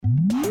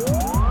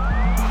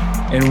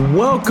And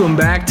welcome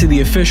back to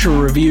the official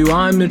review.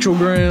 I'm Mitchell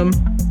Graham.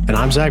 And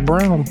I'm Zach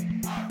Brown.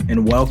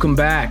 And welcome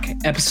back.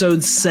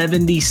 Episode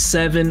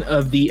 77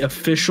 of the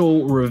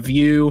official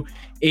review.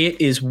 It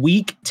is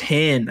week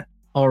 10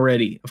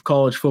 already of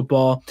college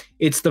football.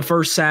 It's the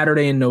first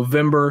Saturday in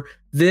November.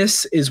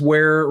 This is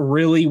where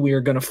really we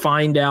are going to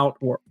find out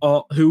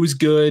who's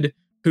good,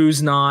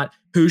 who's not,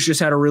 who's just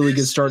had a really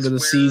good start to the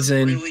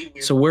season.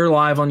 So we're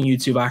live on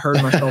YouTube. I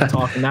heard myself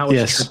talking. That was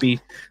trippy.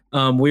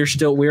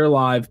 We're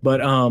live.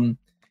 But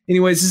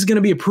anyways, this is going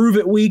to be a prove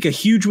it week, a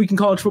huge week in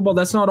college football.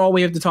 That's not all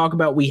we have to talk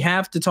about. We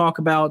have to talk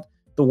about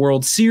the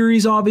World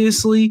Series,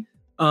 obviously,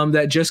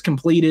 that just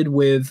completed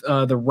with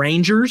the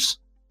Rangers,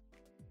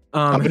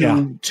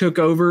 who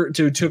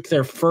took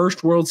their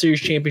first World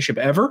Series championship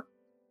ever.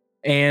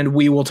 And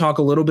we will talk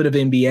a little bit of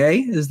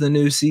NBA as the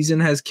new season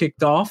has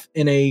kicked off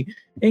in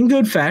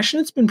good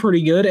fashion. It's been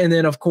pretty good. And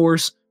then, of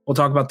course, we'll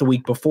talk about the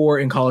week before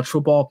in college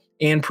football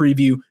and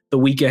preview the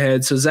week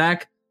ahead. So,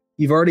 Zach,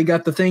 you've already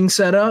got the thing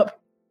set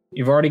up.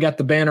 You've already got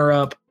the banner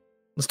up.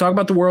 Let's talk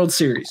about the World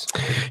Series.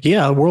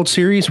 Yeah, World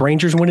Series,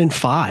 Rangers winning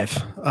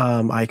 5.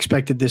 I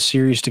expected this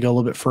series to go a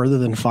little bit further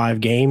than 5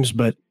 games,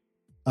 but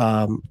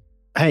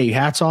hey,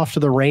 hats off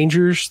to the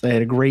Rangers. They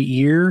had a great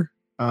year.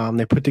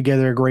 They put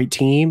together a great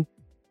team.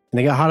 And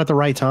they got hot at the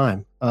right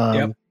time.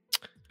 Yep,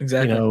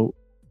 exactly.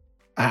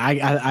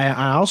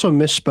 I also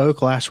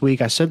misspoke last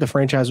week. I said the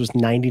franchise was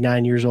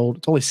 99 years old.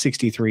 It's only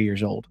 63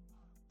 years old.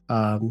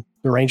 The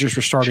Rangers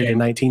were started in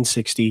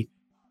 1960,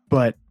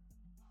 but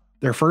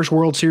their first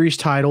World Series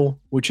title,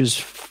 which is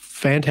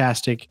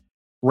fantastic.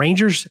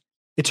 Rangers,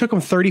 it took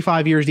them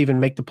 35 years to even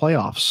make the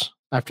playoffs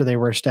after they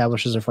were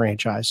established as a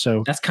franchise.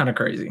 So that's kind of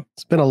crazy.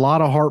 It's been a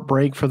lot of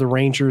heartbreak for the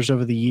Rangers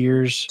over the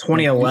years.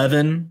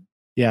 2011.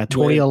 Yeah,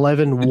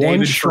 2011,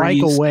 one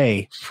strike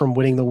away from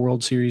winning the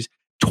World Series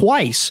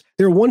twice.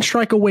 They're one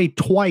strike away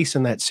twice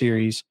in that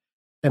series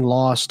and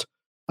lost.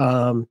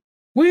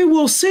 We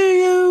will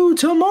see you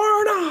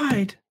tomorrow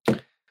night.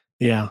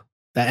 Yeah,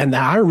 and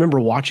I remember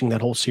watching that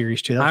whole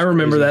series too. I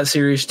remember that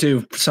series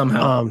too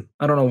somehow.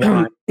 I don't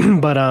know why.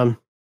 But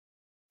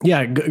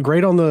yeah,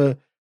 great on the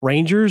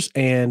Rangers.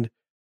 And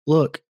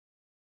look,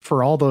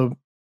 for all the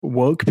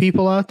woke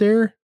people out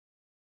there,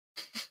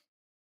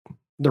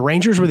 the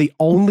Rangers were the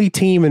only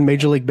team in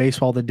Major League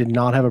Baseball that did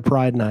not have a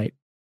Pride Night,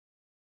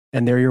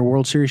 and they're your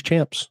World Series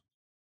champs.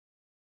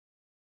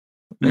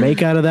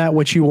 Make out of that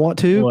what you want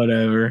to.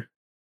 Whatever.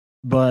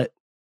 But,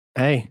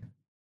 hey,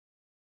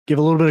 give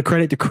a little bit of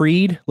credit to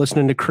Creed,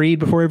 listening to Creed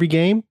before every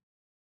game.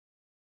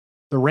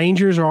 The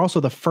Rangers are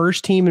also the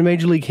first team in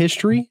Major League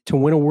history to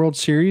win a World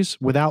Series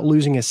without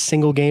losing a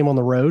single game on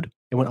the road.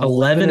 They went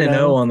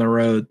 11-0 on the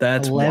road.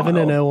 That's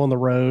 11-0 on the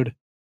road.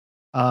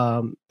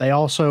 They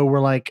also were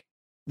like,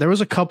 there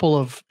was a couple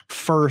of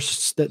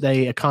firsts that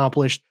they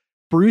accomplished.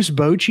 Bruce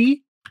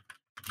Bochy,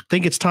 I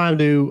think it's time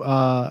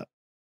to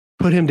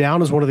put him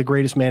down as one of the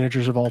greatest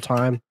managers of all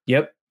time.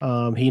 Yep.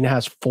 He now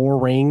has 4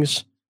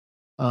 rings.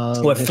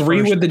 3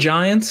 with the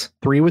Giants?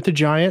 3 with the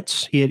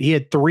Giants. He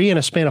had 3 in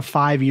a span of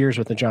 5 years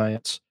with the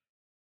Giants.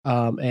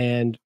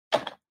 And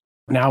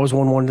now has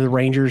won one to the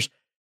Rangers.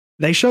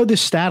 They showed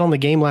this stat on the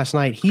game last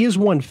night. He has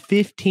won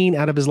 15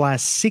 out of his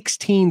last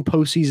 16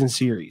 postseason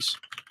series.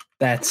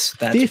 That's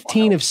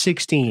 15 wild. Of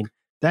 16.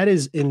 That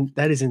is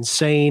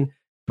insane.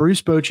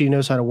 Bruce Bochy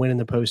knows how to win in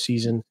the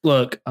postseason.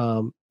 Look,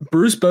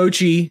 Bruce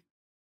Bochy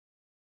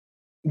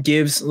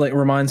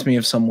reminds me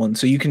of someone.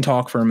 So you can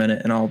talk for a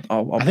minute, and I'll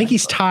I think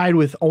he's tied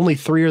with only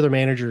 3 other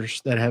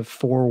managers that have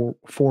four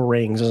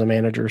rings as a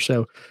manager.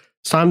 So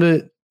it's time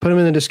to put him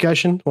in the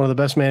discussion. One of the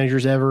best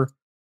managers ever.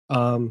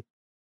 And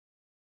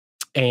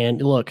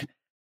look,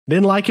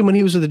 didn't like him when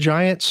he was with the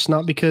Giants,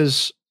 not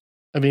because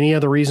of any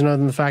other reason other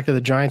than the fact that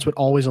the Giants would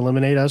always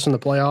eliminate us in the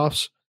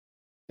playoffs,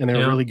 and they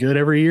were really good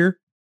every year.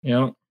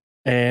 Yeah.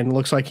 And it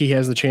looks like he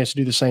has the chance to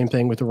do the same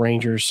thing with the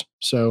Rangers.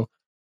 So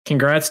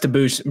congrats to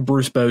Bruce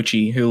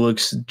Bochy, who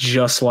looks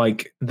just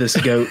like this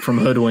goat from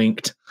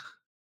Hoodwinked.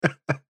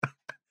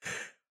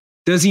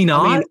 Does he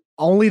not? I mean,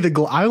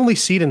 I only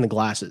see it in the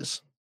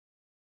glasses.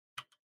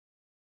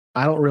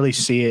 I don't really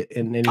see it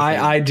in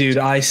anything.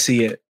 I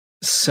see it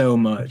so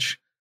much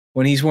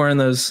when he's wearing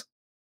those.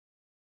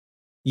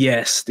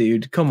 Yes,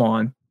 dude. Come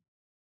on.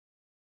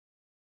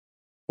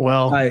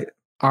 Well,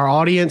 our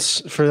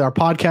audience, for our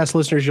podcast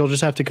listeners, you'll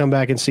just have to come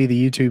back and see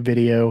the YouTube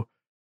video.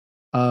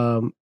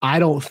 I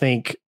don't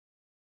think,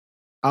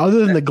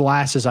 other than the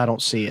glasses, I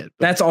don't see it.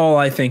 That's all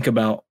I think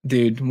about,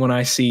 dude, when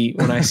I see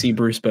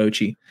Bruce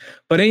Bochy.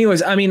 But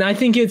anyways, I mean, I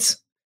think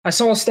I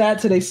saw a stat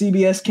today.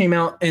 CBS came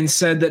out and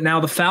said that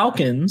now the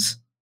Falcons,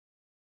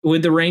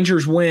 with the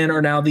Rangers win,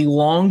 are now the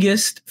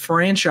longest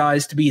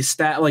franchise to be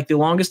the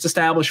longest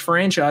established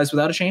franchise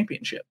without a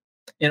championship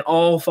in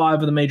all 5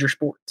 of the major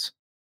sports.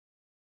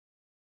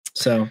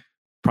 So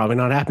probably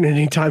not happening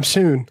anytime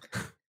soon.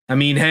 I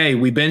mean, hey,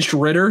 we benched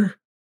Ritter.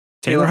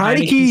 Taylor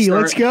Heinicke,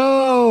 let's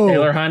go.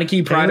 Taylor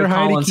Heinicke, pride of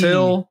Collins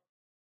Hill.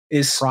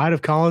 Pride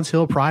of Collins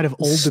Hill, pride of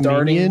Old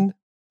Dominion.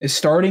 Is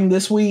starting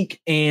this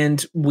week,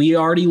 and we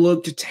already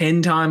looked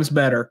 10 times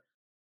better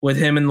with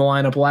him in the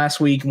lineup last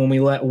week when we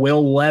let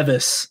Will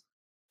Levis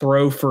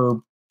throw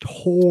for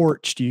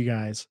torched you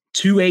guys.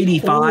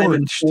 285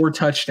 and 4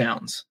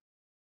 touchdowns.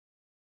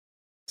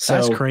 So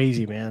that's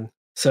crazy, man.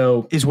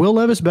 So is Will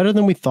Levis better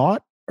than we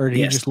thought, or did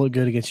he just look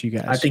good against you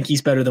guys? I think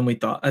he's better than we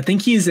thought. I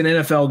think he's an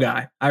NFL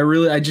guy.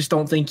 I just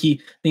don't think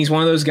he's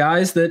one of those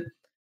guys that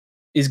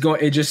is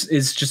going. It just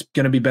is just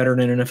going to be better in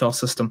an NFL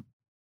system,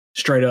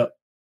 straight up.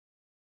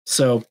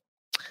 So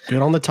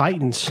good on the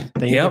Titans.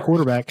 They need a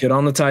quarterback. Good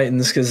on the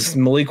Titans because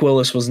Malik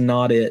Willis was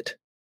not it.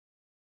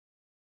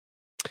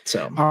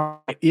 So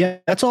yeah,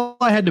 that's all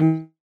I had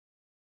to.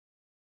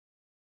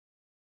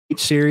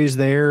 Series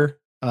there.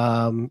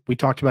 We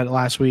talked about it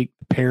last week.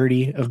 The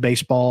parody of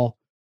baseball.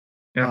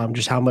 Yeah.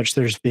 Just how much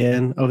there's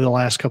been over the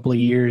last couple of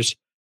years.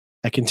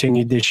 That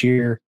continued this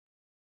year.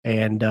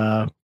 And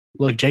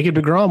look, Jacob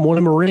deGrom won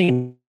him a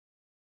ring.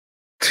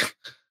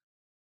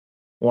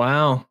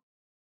 Wow.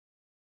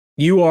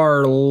 You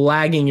are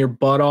lagging your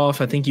butt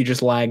off. I think you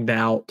just lagged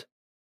out.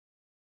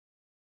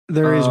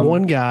 There is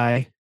one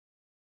guy.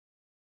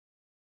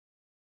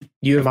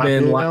 You have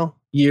been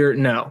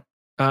no.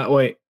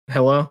 Wait,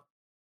 hello?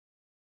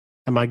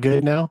 Am I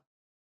good now?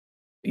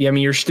 Yeah, I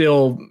mean you're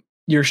still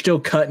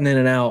cutting in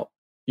and out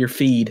your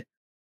feed.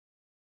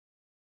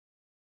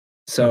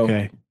 So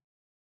okay.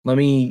 Let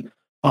me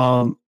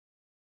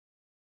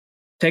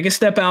take a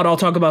step out. I'll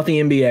talk about the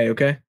NBA,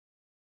 okay?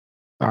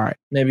 All right.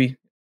 Maybe.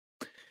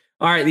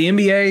 All right, the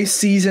NBA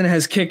season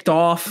has kicked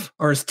off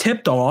or has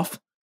tipped off,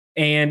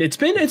 and it's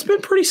been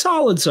pretty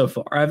solid so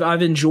far.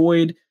 I've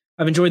enjoyed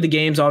the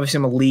games. Obviously,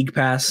 I'm a League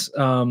Pass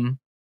owner,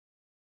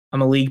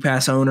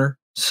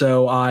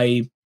 so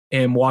I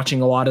am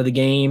watching a lot of the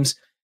games.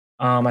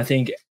 I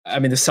mean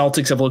the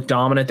Celtics have looked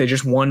dominant. They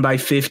just won by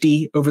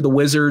 50 over the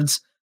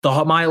Wizards.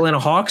 My Atlanta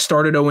Hawks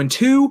started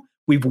 0-2.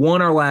 We've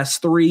won our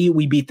last 3.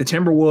 We beat the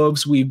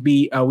Timberwolves. We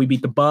beat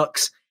the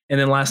Bucks, and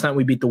then last night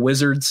we beat the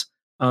Wizards.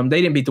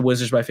 They didn't beat the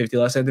Wizards by 50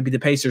 last night. They beat the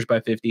Pacers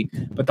by 50.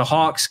 But the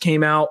Hawks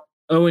came out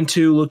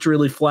 0-2, looked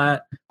really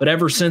flat. But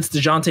ever since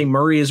DeJounte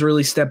Murray has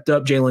really stepped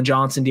up, Jalen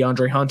Johnson,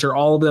 DeAndre Hunter,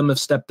 all of them have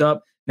stepped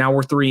up. Now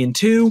we're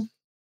 3-2.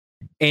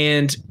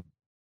 And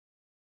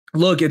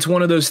look, it's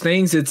one of those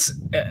things. It's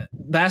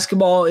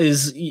basketball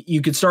is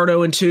you could start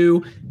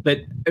 0-2,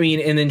 but I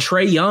mean, and then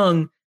Trae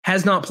Young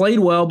has not played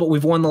well, but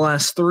we've won the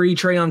last 3.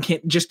 Trae Young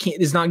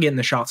is not getting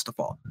the shots to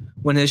fall.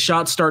 When his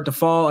shots start to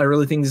fall, I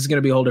really think this is going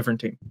to be a whole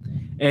different team.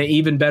 And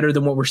even better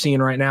than what we're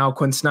seeing right now.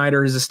 Quinn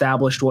Snyder has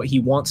established what he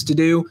wants to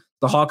do.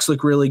 The Hawks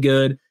look really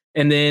good.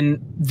 And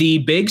then the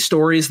big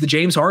story is the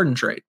James Harden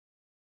trade.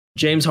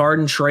 James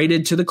Harden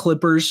traded to the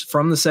Clippers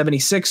from the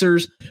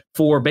 76ers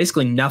for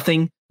basically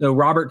nothing. So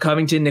Robert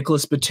Covington,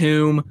 Nicholas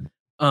Batum,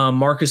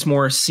 Marcus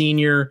Morris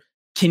Sr.,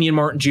 Kenyon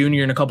Martin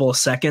Jr. in a couple of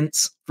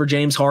seconds for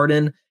James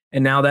Harden.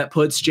 And now that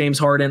puts James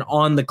Harden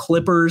on the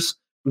Clippers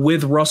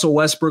with Russell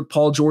Westbrook,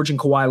 Paul George, and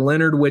Kawhi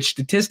Leonard, which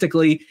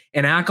statistically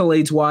and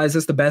accolades-wise,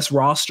 that's the best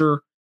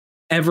roster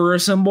ever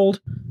assembled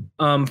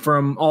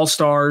from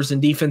all-stars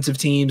and defensive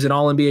teams and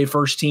all-NBA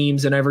first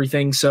teams and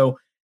everything. So,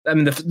 I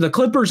mean, the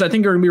Clippers, I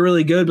think, are going to be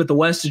really good, but the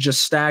West is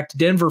just stacked.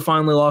 Denver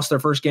finally lost their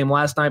first game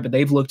last night, but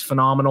they've looked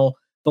phenomenal.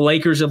 The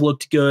Lakers have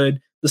looked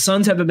good. The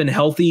Suns haven't been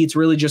healthy. It's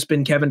really just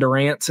been Kevin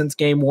Durant since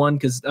game 1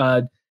 because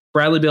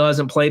Bradley Beal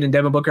hasn't played and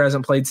Devin Booker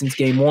hasn't played since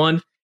game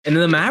 1. And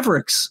then the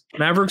Mavericks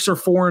are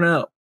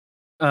 4-0.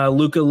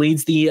 Luka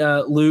leads the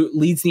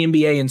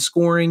NBA in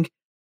scoring.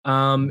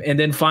 And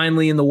then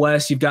finally in the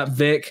West, you've got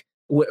Victor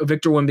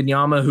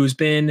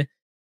Wembanyama,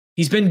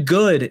 he's been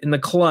good in the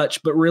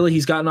clutch, but really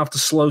he's gotten off the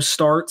slow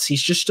starts.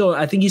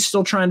 I think he's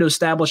still trying to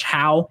establish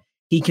how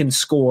he can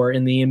score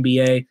in the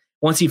NBA.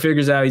 Once he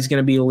figures out, he's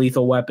going to be a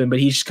lethal weapon, but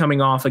he's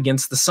coming off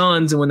against the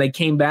Suns. And when they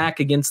came back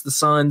against the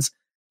Suns,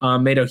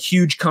 made a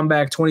huge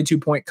comeback,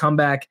 22-point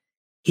comeback.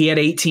 He had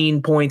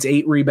 18 points,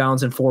 8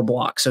 rebounds, and 4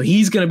 blocks. So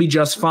he's going to be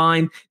just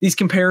fine. These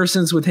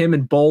comparisons with him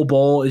and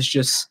Bol is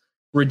just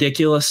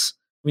ridiculous.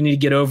 We need to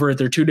get over it.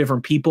 They're 2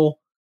 different people.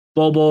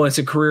 Bol is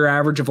a career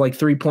average of like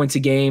 3 points a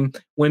game.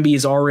 Wemby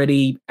is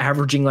already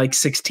averaging like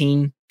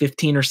 15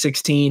 or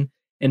 16.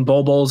 And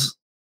Bol's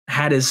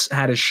had his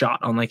shot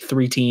on like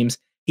 3 teams.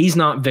 He's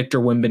not Victor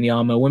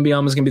Wembanyama.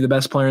 Wembanyama is going to be the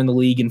best player in the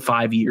league in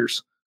 5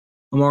 years.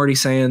 I'm already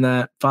saying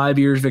that. 5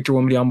 years, Victor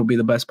Wembanyama will be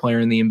the best player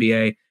in the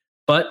NBA.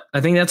 But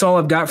I think that's all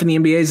I've got for the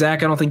NBA.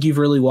 Zach, I don't think you've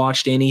really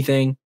watched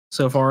anything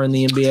so far in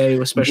the NBA,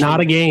 especially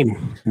not a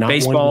game. Not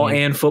baseball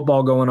and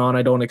football going on.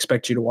 I don't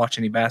expect you to watch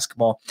any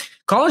basketball.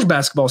 College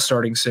basketball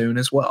starting soon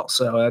as well,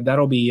 so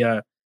that'll be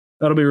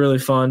really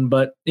fun.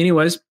 But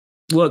anyways,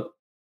 look,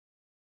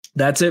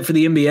 that's it for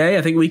the NBA.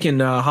 I think we can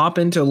hop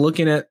into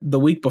looking at the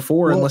week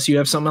before, unless you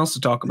have something else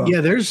to talk about.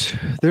 Yeah,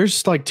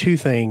 there's like 2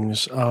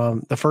 things.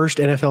 The first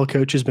NFL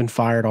coach has been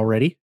fired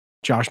already,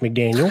 Josh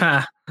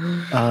McDaniel.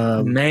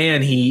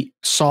 Man, he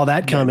saw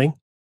that coming.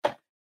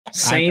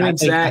 I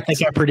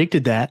think I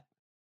predicted that.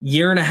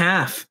 Year and a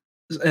half.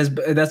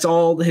 That's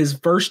all. His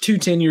first 2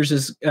 tenures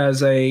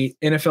as a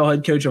NFL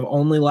head coach have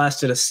only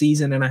lasted a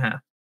season and a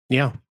half.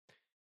 Yeah.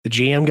 The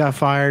GM got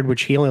fired,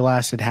 which he only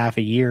lasted half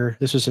a year.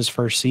 This was his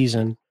first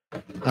season.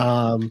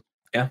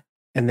 Yeah.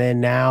 And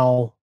then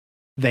now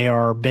they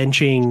are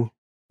benching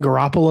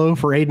Garoppolo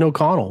for Aiden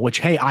O'Connell, which,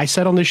 hey, I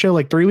said on this show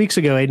like 3 weeks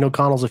ago, Aiden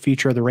O'Connell's the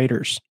future of the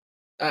Raiders.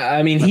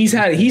 I mean,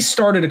 he's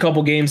started a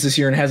couple games this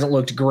year and hasn't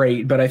looked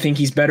great, but I think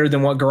he's better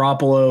than what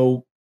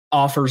Garoppolo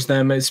offers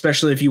them,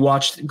 especially if you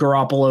watched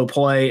Garoppolo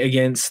play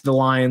against the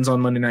Lions on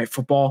Monday Night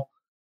Football.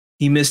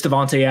 He missed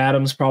Davante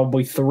Adams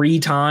probably 3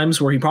 times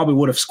where he probably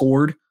would have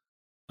scored.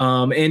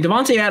 And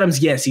Davante Adams,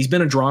 yes, he's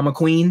been a drama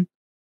queen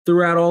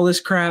throughout all this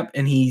crap.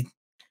 And he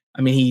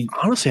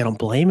honestly, I don't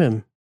blame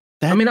him.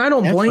 I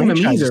don't blame him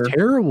either.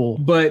 Terrible.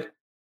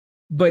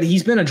 But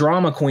he's been a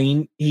drama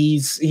queen.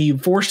 He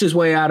forced his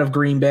way out of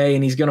Green Bay,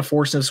 and he's going to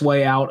force his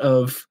way out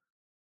of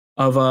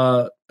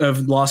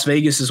Las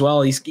Vegas as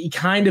well. He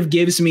kind of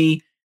gives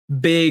me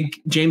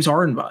big James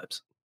Harden vibes,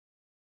 to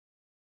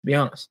be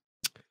honest.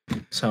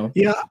 So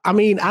yeah, I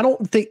mean, I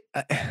don't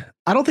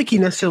think he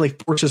necessarily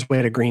forced his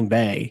way to Green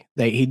Bay.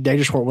 They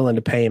just weren't willing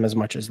to pay him as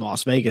much as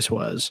Las Vegas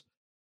was.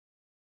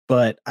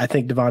 But I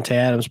think Davante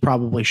Adams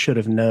probably should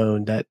have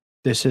known that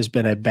this has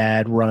been a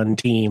bad run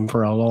team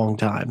for a long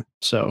time.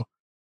 So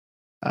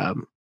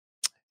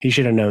he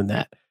should have known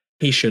that.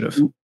 He should have.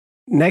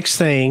 Next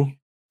thing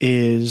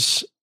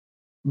is,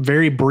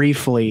 very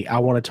briefly, I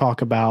want to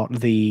talk about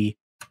the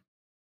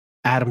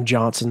Adam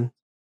Johnson.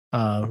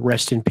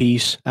 Rest in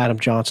peace, Adam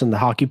Johnson, the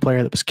hockey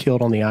player that was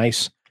killed on the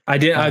ice. I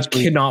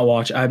could not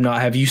watch. I've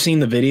not. Have you seen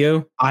the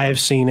video? I have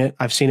seen it.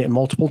 I've seen it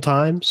multiple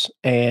times.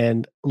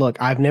 And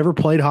look, I've never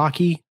played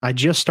hockey. I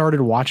just started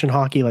watching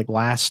hockey like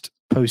last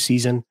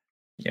postseason.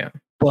 Yeah.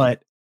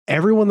 But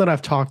everyone that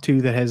I've talked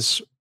to that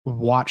has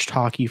watched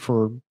hockey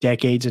for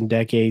decades and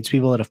decades,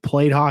 people that have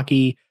played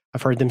hockey,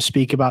 I've heard them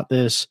speak about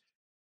this.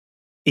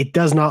 It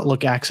does not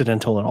look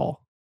accidental at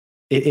all.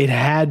 It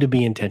had to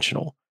be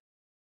intentional.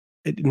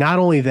 Not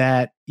only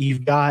that,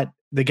 you've got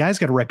the guy's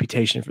got a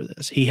reputation for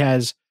this.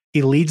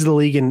 He leads the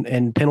league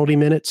in penalty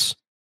minutes.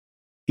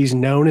 He's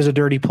known as a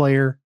dirty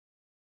player.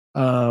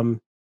 I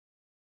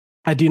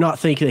do not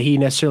think that he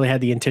necessarily had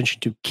the intention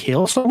to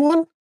kill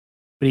someone,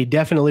 but he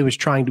definitely was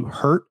trying to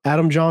hurt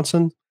Adam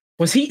Johnson.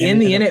 Was he in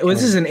the NHL?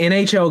 Was this an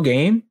NHL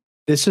game?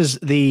 This is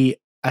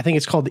I think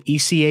it's called the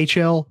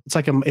ECHL. It's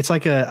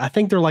like a I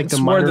think they're like the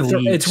minor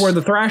leagues. It's where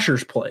the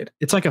Thrashers played.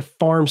 It's like a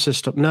farm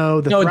system.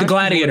 No, the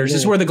Gladiators.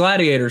 This is where the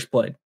Gladiators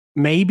played.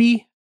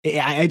 Maybe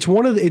it's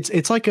one of the,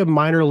 it's like a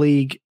minor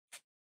league,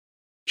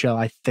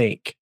 I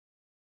think.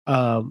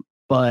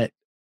 But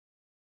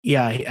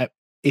yeah,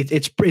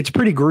 it's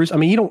pretty gruesome. I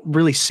mean, you don't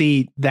really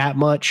see that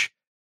much.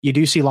 You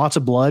do see lots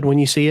of blood when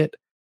you see it.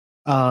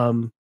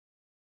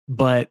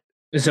 But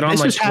is it on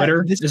like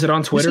Twitter? Is it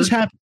on Twitter?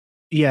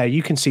 Yeah,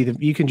 you can see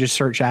you can just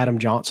search Adam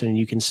Johnson and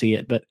you can see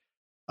it. But,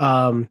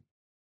 and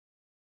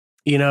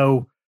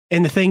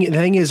the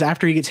thing is,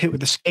 after he gets hit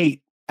with the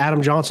skate,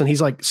 Adam Johnson,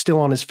 he's like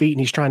still on his feet and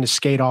he's trying to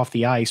skate off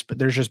the ice, but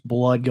there's just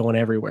blood going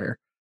everywhere.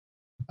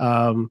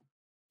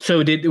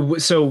 So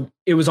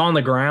it was on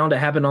the ground. It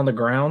happened on the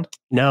ground.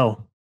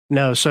 No.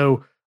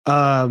 So,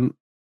 they're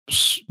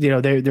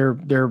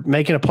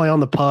making a play on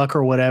the puck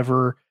or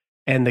whatever.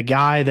 And the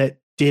guy that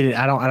did it,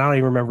 I don't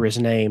even remember his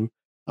name.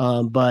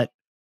 But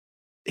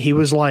he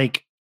was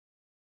like,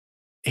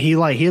 he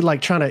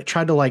had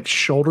tried to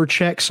shoulder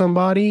check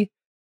somebody,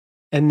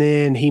 and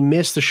then he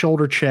missed the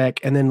shoulder check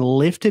and then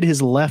lifted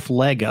his left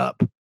leg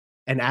up.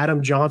 And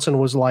Adam Johnson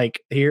was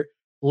like, here,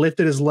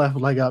 lifted his left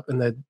leg up, and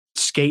the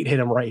skate hit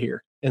him right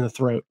here in the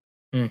throat.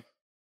 Mm.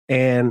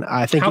 And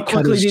I think how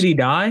quickly did he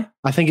die?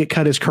 I think it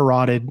cut his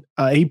carotid.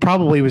 He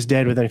probably was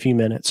dead within a few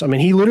minutes. I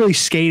mean, he literally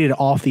skated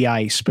off the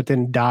ice, but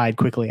then died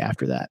quickly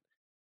after that.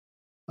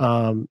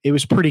 It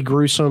was pretty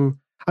gruesome.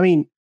 I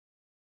mean,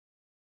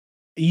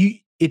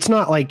 it's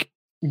not like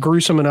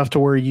gruesome enough to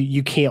where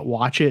you can't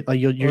watch it. Like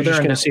you're just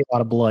going to see a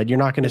lot of blood. You're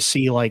not going to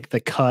see like the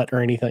cut or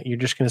anything. You're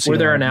just going to see. Were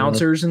there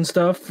announcers and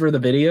stuff for the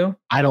video?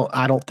 I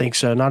don't think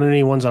so. Not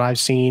any ones that I've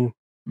seen.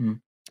 Mm.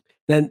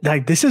 Then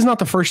this is not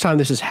the first time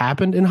this has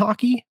happened in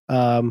hockey.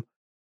 There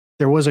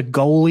was a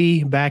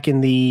goalie back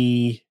in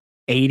the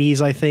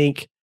 80s, I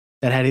think,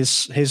 that had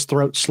his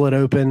throat slit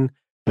open,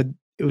 but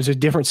it was a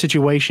different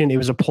situation. It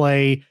was a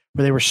play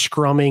where they were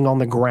scrumming on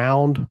the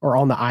ground or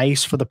on the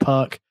ice for the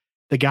puck.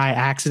 The guy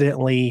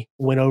accidentally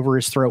went over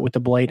his throat with the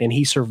blade and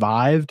he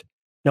survived.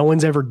 No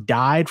one's ever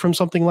died from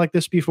something like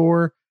this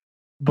before,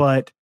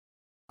 but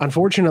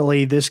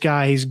unfortunately, this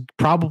guy, he's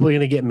probably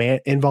going to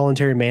get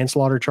involuntary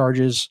manslaughter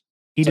charges.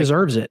 He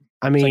deserves it.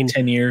 I mean, like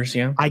 10 years.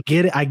 Yeah. I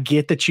get it. I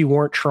get that you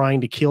weren't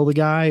trying to kill the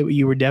guy.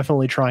 You were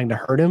definitely trying to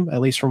hurt him,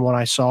 at least from what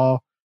I saw.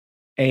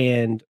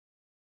 And,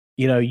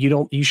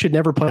 you should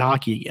never play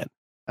hockey again.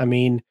 I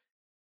mean,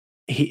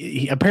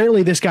 he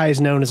apparently this guy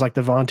is known as like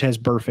the Vontaze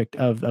Burfict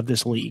of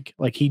this league.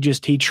 Like he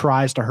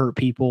tries to hurt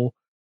people.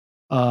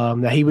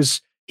 That he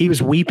was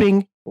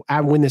weeping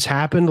when this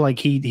happened. Like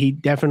he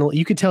definitely,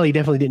 you could tell he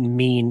definitely didn't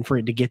mean for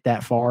it to get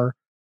that far,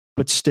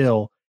 but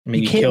still, I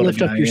mean, you can't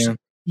lift up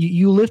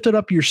you lifted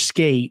up your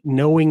skate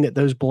knowing that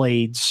those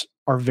blades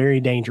are very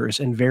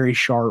dangerous and very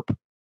sharp,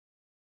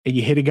 and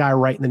you hit a guy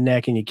right in the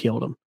neck and you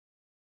killed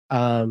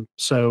him.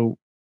 So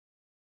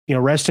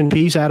rest in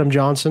peace, Adam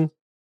Johnson.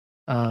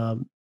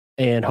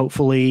 And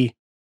hopefully,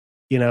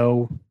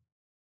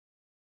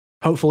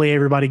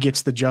 everybody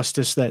gets the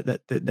justice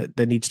that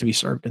needs to be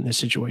served in this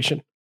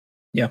situation.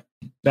 Yeah,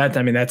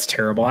 that's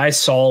terrible. I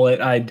saw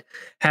it. I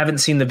haven't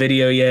seen the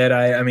video yet.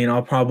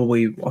 I'll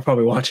probably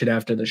watch it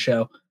after the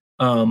show.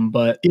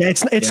 But yeah,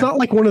 it's not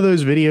like one of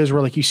those videos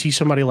where like you see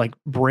somebody like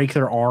break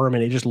their arm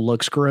and it just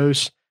looks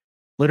gross.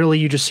 Literally,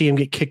 you just see him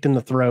get kicked in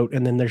the throat,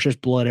 and then there's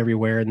just blood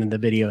everywhere, and then the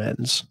video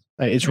ends.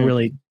 It's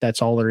really,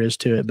 that's all there is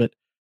to it. But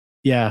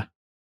yeah,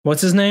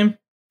 what's his name?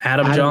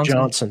 Adam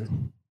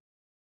Johnson.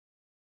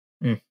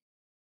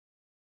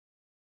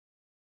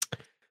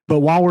 But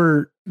while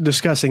we're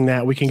discussing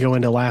that, we can go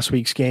into last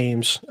week's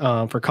games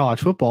for college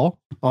football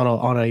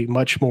on a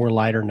much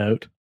lighter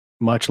note.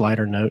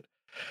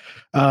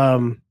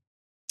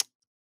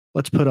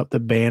 Let's put up the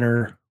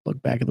banner.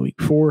 Look back at the week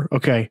before.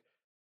 Okay.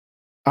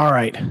 All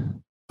right.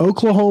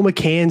 Oklahoma,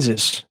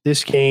 Kansas.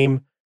 This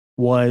game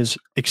was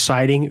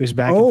exciting. It was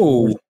back.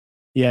 Oh,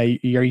 yeah.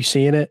 Are you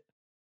seeing it?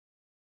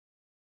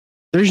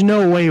 There's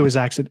no way it was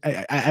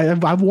accidental.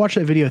 I've watched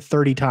that video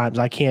 30 times.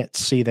 I can't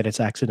see that it's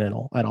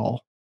accidental at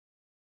all.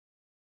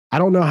 I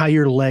don't know how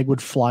your leg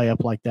would fly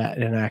up like that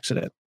in an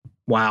accident.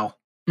 Wow.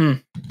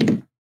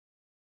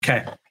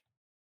 Okay.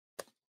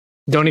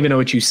 Don't even know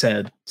what you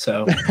said.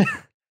 So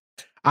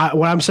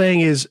what I'm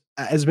saying is,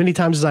 as many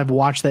times as I've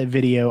watched that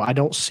video, I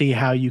don't see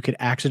how you could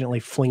accidentally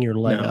fling your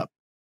leg up.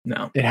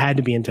 No. It had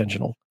to be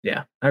intentional.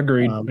 Yeah, I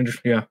agreed.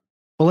 Yeah.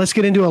 Well, let's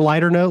get into a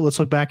lighter note. Let's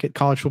look back at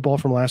college football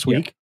from last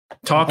week.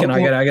 I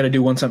got to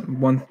do one,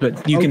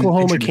 but you can.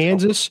 Oklahoma,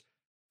 Kansas.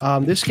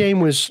 This game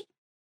was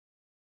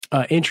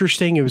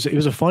interesting. It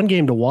was a fun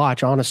game to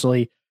watch,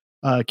 honestly.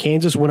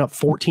 Kansas went up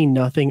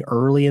 14-0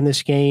 early in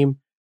this game.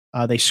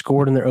 They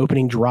scored in their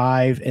opening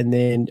drive, and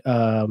then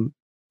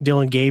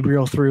Dylan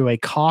Gabriel threw a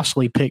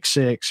costly pick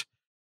six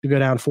to go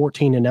down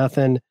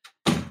 14-0.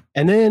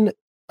 And then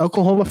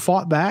Oklahoma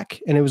fought back,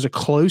 and it was a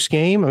close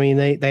game. I mean,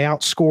 they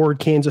outscored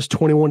Kansas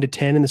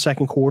 21-10 in the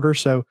second quarter.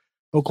 So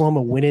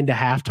Oklahoma went into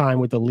halftime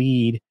with the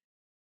lead.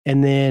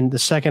 And then the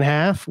second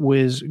half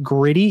was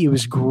gritty. It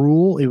was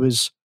gruel. It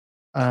was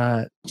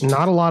not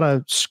a lot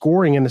of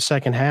scoring in the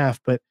second half,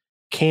 but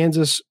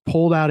Kansas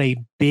pulled out a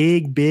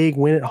big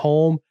win at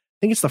home. I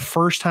think it's the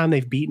first time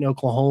they've beaten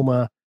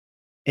Oklahoma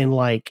in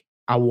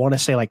I want to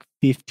say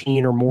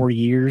 15 or more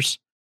years.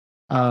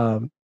 I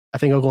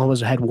think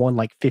Oklahoma's had won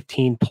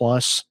 15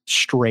 plus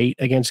straight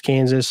against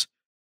Kansas.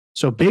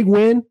 So big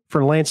win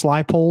for Lance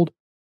Leipold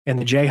and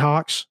the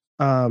Jayhawks.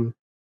 I'm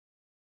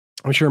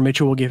sure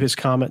Mitchell will give his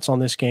comments on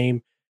this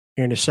game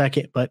here in a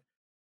second, but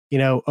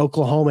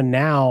Oklahoma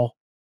now,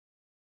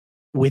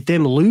 with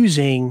them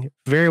losing,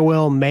 very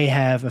well may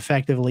have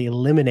effectively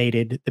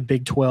eliminated the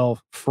Big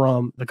 12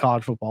 from the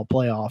college football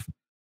playoff.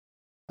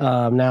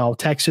 Now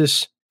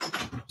Texas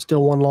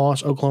still one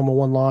loss, Oklahoma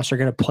one loss. They're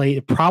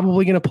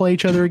probably going to play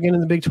each other again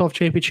in the Big 12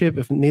 championship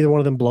if neither one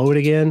of them blow it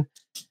again.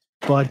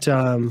 But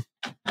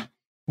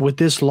with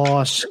this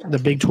loss, the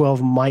Big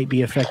 12 might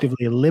be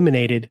effectively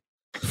eliminated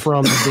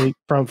from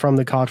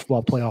the college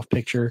football playoff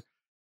picture.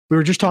 We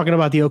were just talking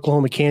about the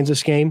Oklahoma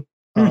Kansas game.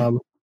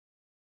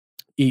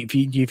 If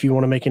you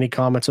want to make any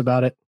comments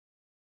about it.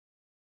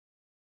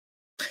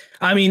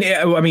 I mean,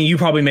 you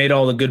probably made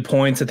all the good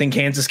points. I think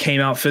Kansas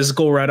came out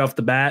physical right off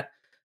the bat.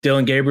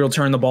 Dylan Gabriel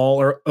turned the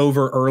ball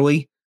over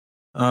early,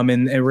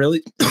 and it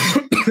really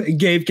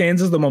gave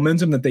Kansas the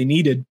momentum that they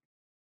needed.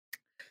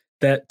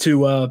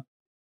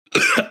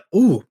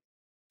 Ooh,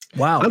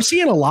 wow! I'm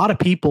seeing a lot of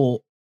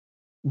people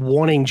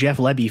wanting Jeff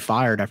Lebby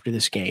fired after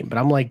this game, but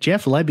I'm like,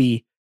 Jeff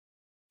Lebby,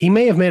 he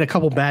may have made a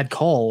couple bad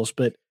calls,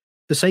 but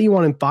to say you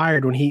want him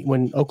fired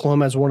when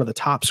Oklahoma has one of the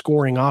top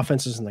scoring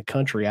offenses in the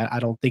country, I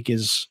don't think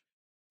is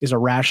a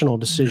rational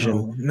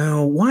decision.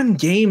 No, one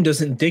game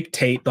doesn't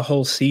dictate the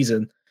whole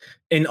season.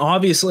 And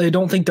obviously, I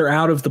don't think they're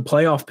out of the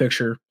playoff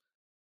picture.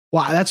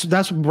 Well,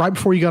 that's right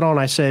before you got on.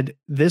 I said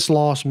this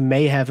loss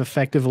may have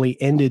effectively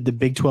ended the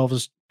Big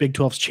 12's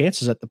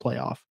chances at the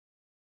playoff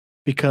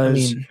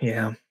because,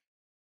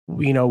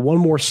 one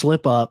more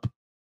slip up.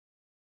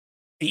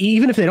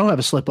 Even if they don't have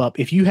a slip up,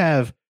 if you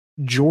have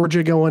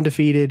Georgia go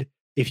undefeated,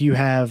 if you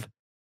have,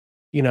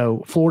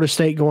 Florida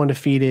State go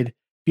undefeated, if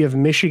you have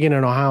Michigan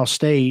and Ohio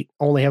State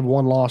only have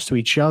one loss to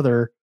each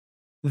other,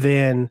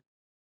 then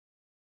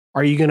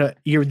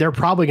they're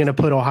probably going to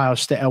put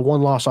a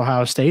one-loss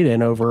Ohio State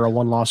in over a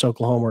one-loss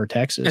Oklahoma or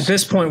Texas. At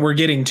this point, we're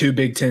getting two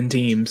Big Ten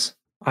teams.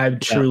 I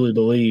truly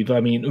believe.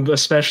 I mean,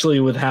 especially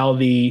with how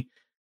the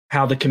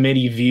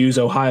committee views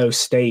Ohio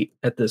State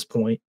at this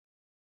point.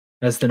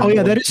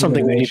 That is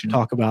something we need to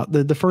talk about.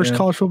 The first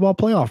college football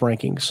playoff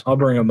rankings. I'll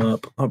bring them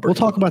up. We'll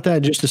talk about that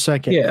in just a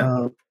second.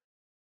 Yeah.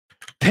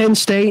 Penn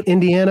State,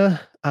 Indiana.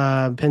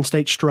 Penn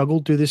State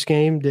struggled through this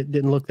game.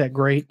 Didn't look that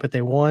great, but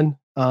they won.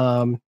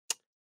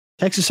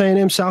 Texas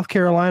A&M, South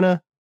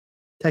Carolina.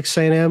 Texas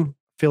A&M,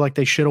 feel like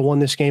they should have won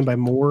this game by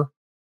more.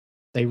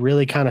 They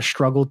really kind of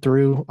struggled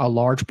through a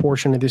large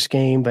portion of this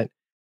game, but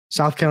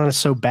South Carolina is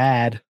so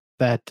bad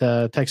that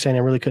Texas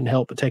A&M really couldn't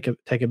help but take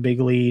a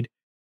big lead.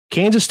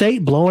 Kansas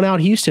State blowing out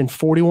Houston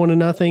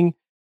 41-0.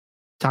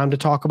 Time to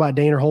talk about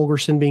Dana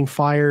Holgorsen being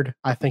fired.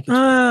 I think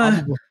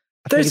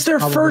it's their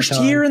first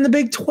year in the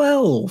Big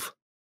 12.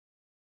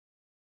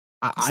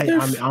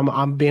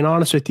 I'm being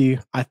honest with you.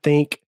 I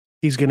think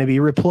he's going to be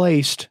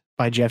replaced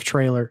by Jeff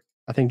Traylor.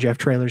 I think Jeff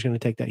Traylor's going to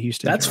take that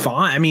Houston. That's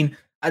fine. I mean,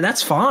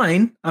 that's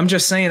fine. I'm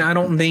just saying I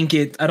don't think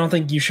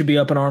you should be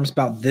up in arms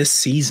about this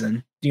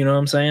season. Do you know what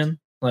I'm saying?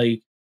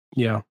 Like,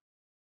 yeah.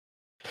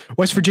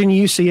 West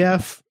Virginia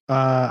UCF.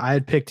 I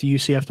had picked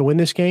UCF to win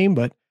this game,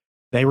 but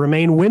they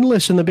remain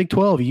winless in the Big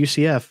 12.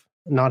 UCF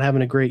not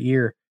having a great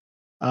year.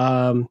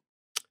 And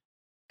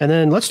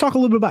then let's talk a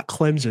little bit about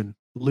Clemson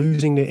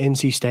losing to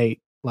NC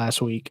State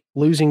last week,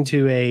 losing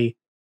to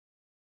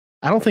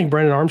I don't think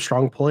Brennan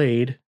Armstrong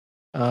played.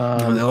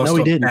 No,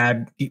 he didn't.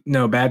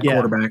 Bad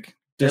quarterback.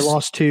 They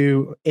lost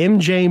to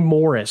MJ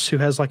Morris, who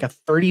has like a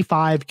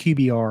 35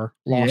 QBR.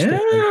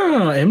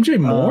 MJ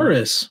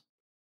Morris.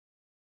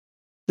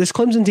 This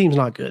Clemson team's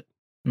not good.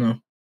 No.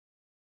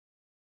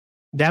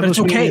 Dabo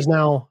Swinney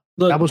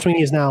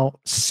is now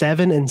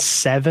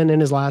 7-7 in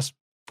his last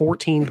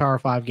 14 Power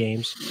 5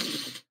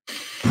 games.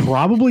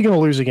 Probably going to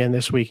lose again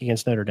this week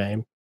against Notre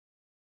Dame.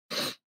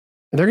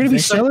 And they're going to be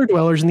cellar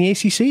dwellers in the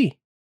ACC.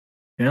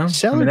 Yeah,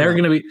 they're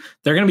going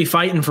to be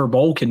fighting for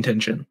bowl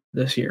contention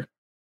this year.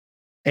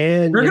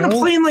 And they're going to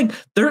play in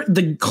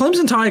the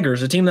Clemson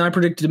Tigers, a team that I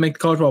predicted to make the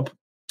college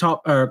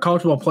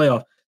football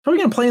playoff. Probably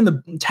going to play in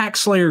the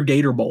Tax Slayer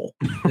Gator Bowl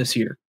this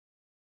year.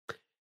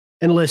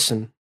 And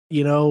listen,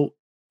 Dabo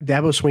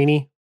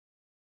Swinney,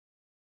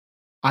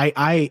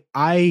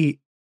 I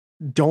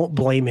don't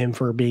blame him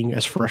for being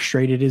as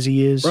frustrated as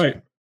he is.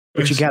 Right.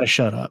 But you got to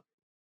shut up.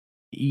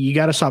 You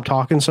got to stop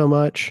talking so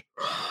much.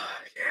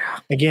 Yeah.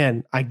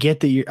 Again, I get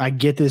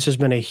that this has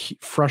been a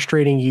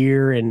frustrating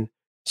year, and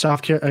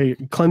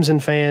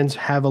Clemson fans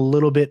have a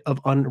little bit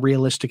of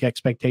unrealistic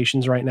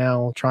expectations right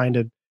now,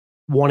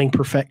 wanting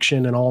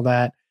perfection and all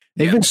that.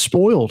 They've been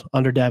spoiled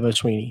under Dabo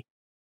Swinney.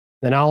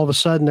 Then all of a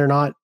sudden they're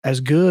not as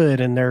good,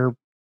 and they're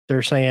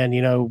saying,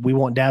 we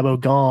want Dabo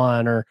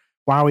gone, or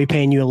why are we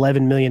paying you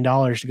 $11 million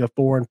to go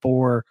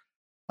 4-4?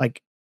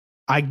 Like,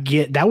 I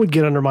get that would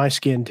get under my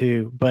skin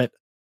too, but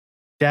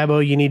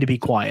Dabo, you need to be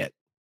quiet.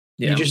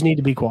 Yeah. You just need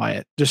to be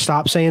quiet. Just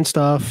stop saying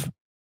stuff.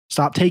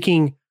 Stop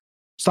taking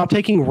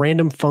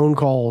random phone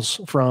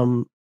calls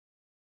from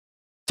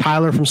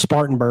Tyler from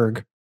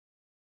Spartanburg,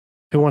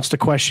 who wants to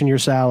question your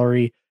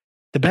salary.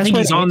 The best way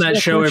he's on that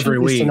show every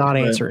week to not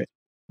answer it.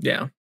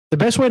 Yeah. The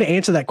best way to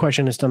answer that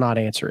question is to not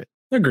answer it.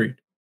 Agreed.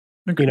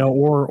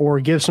 Or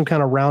give some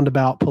kind of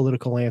roundabout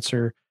political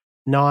answer,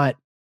 not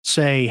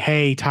say,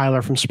 hey,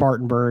 Tyler from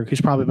Spartanburg,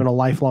 who's probably been a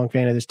lifelong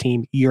fan of this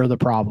team, you're the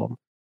problem.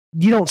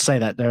 You don't say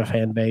that to a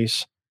fan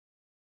base.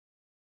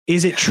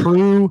 Is it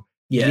true?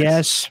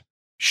 Yes.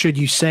 Should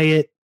you say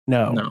it?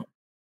 No.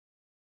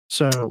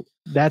 So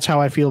that's how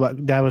I feel about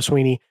Dabo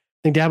Swinney. I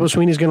think Dabo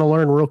Swinney is going to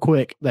learn real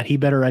quick that he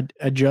better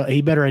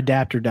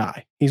adapt or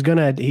die. He's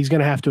gonna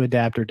have to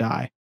adapt or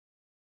die.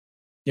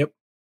 Yep.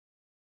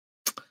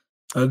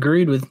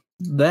 Agreed with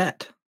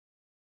that.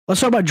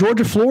 Let's talk about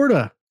Georgia,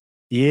 Florida.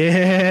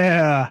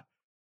 Yeah.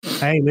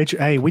 Hey, Mitchell.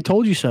 Hey, we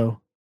told you so.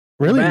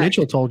 Really,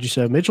 Mitchell told you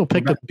so. Mitchell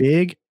picked up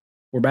big.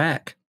 We're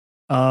back.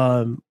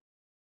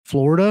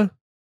 Florida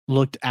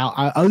looked out.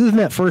 Other than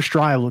that first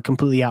drive, looked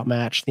completely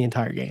outmatched the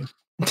entire game.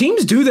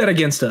 Teams do that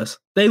against us.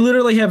 They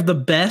literally have the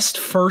best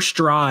first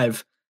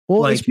drive.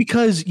 Well, it's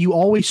because you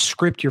always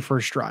script your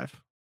first drive.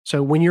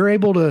 So when you're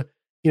able to,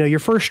 your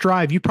first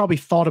drive, you probably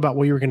thought about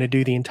what you were going to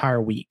do the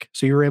entire week.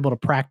 So you were able to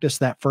practice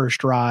that first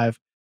drive,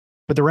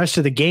 but the rest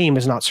of the game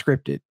is not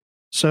scripted.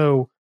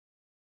 So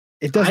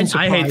it doesn't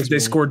surprise me. I hate that they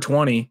scored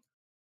 20.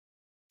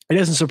 It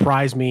doesn't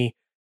surprise me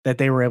that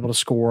they were able to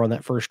score on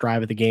that first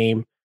drive of the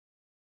game.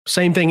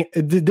 Same thing.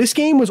 This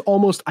game was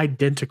almost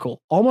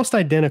identical.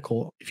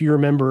 If you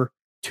remember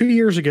 2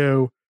 years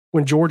ago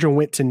when Georgia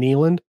went to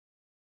Neyland,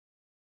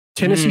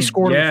 Tennessee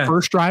scored on the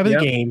first drive of the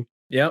game.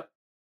 Yep.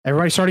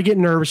 Everybody started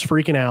getting nervous,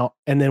 freaking out,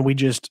 and then we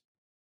just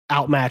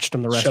outmatched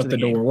them the rest of the game.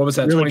 Shut the door. What was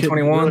that,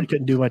 2021? Really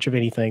couldn't do much of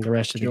anything the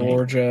rest of the game.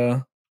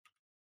 Georgia.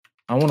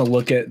 I want to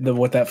look at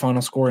what that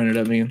final score ended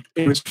up being.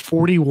 It was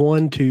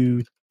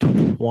 41-20,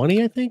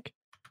 I think.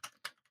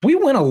 We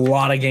win a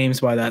lot of games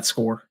by that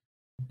score,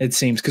 it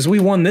seems, because we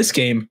won this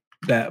game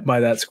by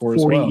that score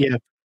as well. Yeah.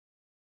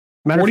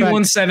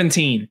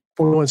 41-17.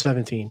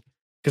 41-17.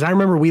 Because I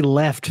remember we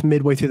left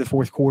midway through the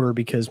fourth quarter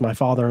because my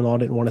father-in-law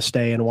didn't want to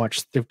stay and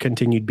watch the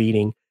continued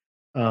beating,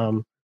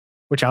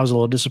 which I was a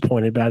little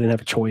disappointed, but I didn't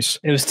have a choice.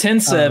 It was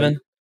 10-7,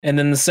 and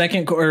then the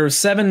second quarter,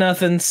 7-0,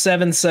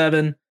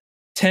 7-7,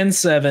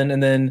 10-7,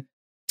 and then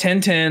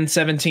 10-10,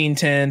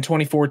 17-10,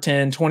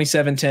 24-10,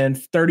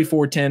 27-10,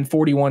 34-10,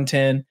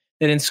 41-10.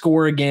 They didn't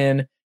score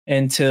again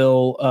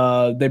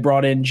until they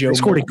brought in Joe. They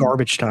scored at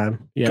garbage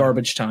time. Yeah.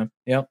 Garbage time.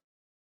 Yep.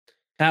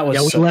 That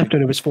was we left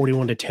and it was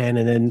 41-10,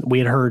 and then we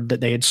had heard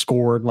that they had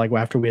scored like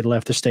after we had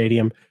left the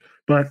stadium.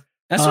 But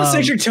that's when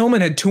Cedric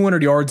Tillman had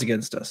 200 yards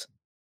against us.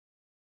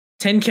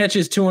 10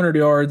 catches, 200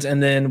 yards,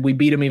 and then we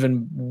beat him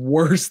even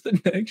worse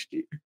the next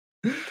year.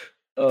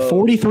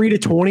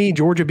 43-20,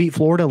 Georgia beat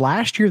Florida.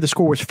 Last year, the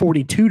score was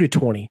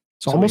 42-20.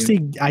 It's almost the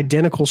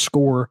identical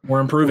score. We're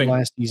improving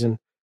last season.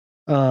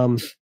 BYU,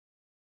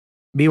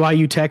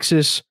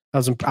 Texas.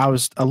 I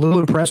was a little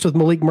impressed with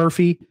Malik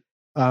Murphy.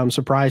 I'm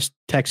surprised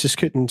Texas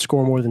couldn't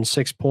score more than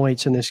 6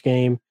 points in this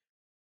game.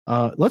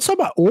 Let's talk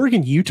about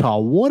Oregon, Utah.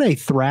 What a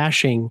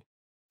thrashing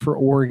for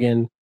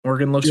Oregon.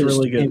 Oregon looks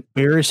really good.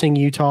 Embarrassing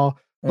Utah.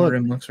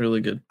 Oregon looks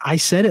really good. I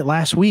said it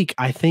last week.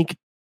 I think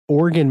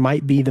Oregon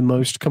might be the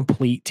most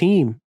complete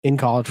team in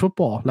college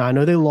football. Now, I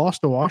know they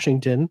lost to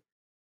Washington,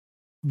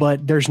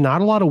 but there's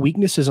not a lot of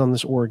weaknesses on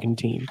this Oregon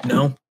team.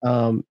 No.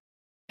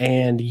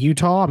 And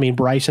Utah, I mean,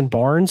 Bryson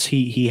Barnes,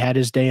 he had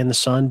his day in the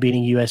sun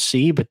beating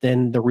USC, but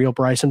then the real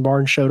Bryson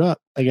Barnes showed up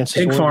against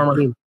Pig Farmer.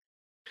 Team.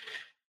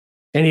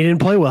 And he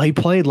didn't play well. He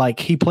played like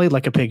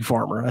a pig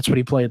farmer. That's what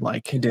he played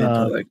like. He did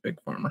play like Pig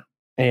Farmer.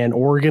 And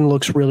Oregon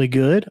looks really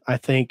good. I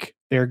think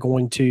they're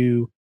going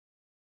to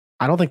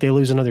I don't think they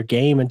lose another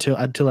game until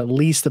at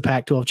least the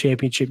Pac-12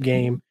 championship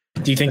game.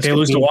 Do you think they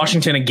lose to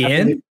Washington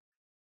again?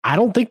 I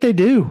don't think they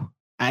do.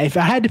 If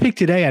I had to pick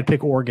today, I'd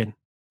pick Oregon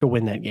to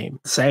win that game.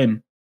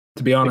 Same,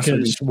 to be honest.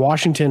 Because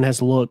Washington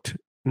has looked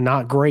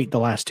not great the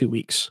last 2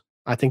 weeks.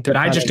 I think that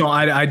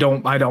I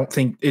don't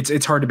think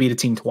it's hard to beat a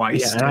team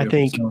twice. Yeah, and I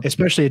think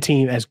especially a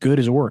team as good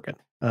as Oregon.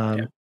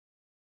 Look,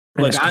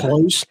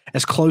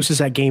 as close as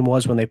that game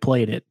was when they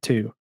played it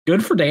too.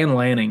 Good for Dan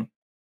Lanning,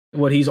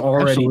 what he's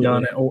already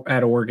done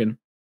at Oregon.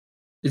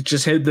 It's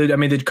just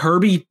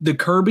the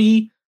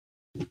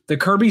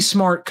Kirby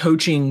Smart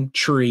coaching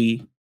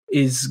tree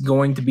is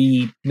going to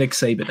be Nick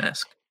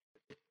Saban-esque.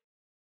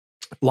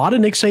 A lot of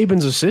Nick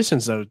Saban's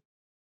assistants though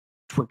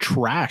were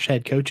trash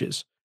head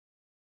coaches.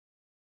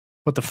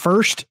 But the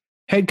first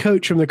head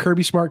coach from the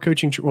Kirby Smart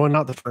coaching tree, well,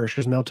 not the first,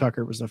 because Mel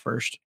Tucker was the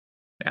first.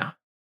 Yeah.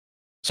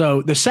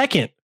 So the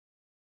second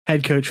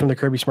head coach from the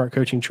Kirby Smart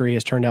coaching tree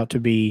has turned out to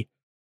be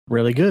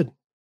really good.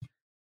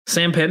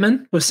 Sam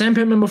Pittman? Was Sam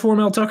Pittman before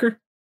Mel Tucker?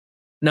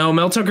 No,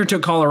 Mel Tucker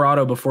took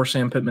Colorado before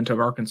Sam Pittman took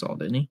Arkansas,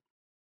 didn't he?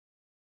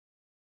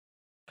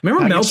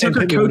 Remember Mel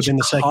Tucker coached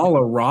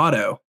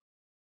Colorado?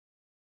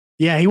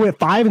 Yeah, he went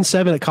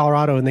 5-7 at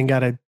Colorado and then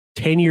got a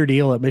 10-year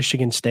deal at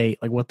Michigan State.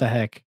 Like, what the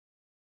heck?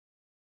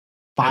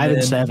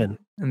 5-7.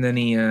 And then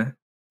he and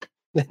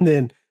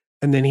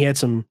then he had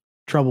some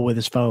trouble with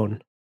his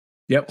phone.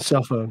 Yep.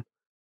 Cell phone.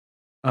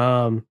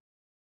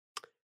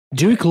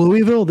 Duke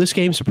Louisville, this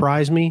game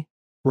surprised me.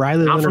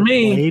 Riley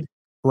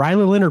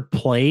Leonard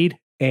played,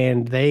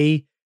 and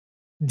they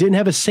didn't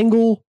have a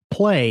single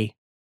play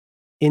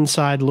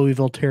inside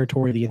Louisville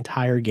territory the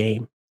entire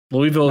game.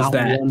 Louisville's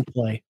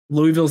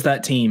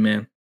that team,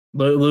 man.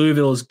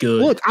 Louisville is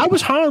good. Look, I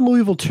was high on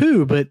Louisville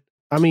too, but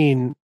I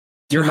mean,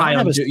 you're higher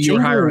on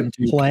Duke.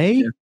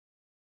 Play,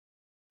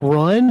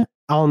 run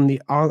on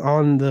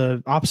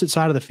the opposite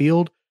side of the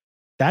field.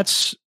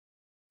 That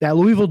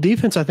Louisville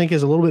defense, I think,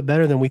 is a little bit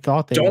better than we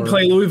thought they were. Don't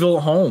play Louisville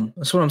at home.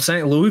 That's what I'm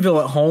saying. Louisville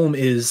at home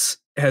has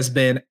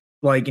been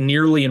like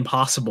nearly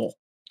impossible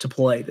to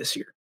play this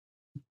year.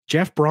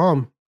 Jeff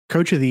Brom,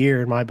 coach of the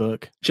year in my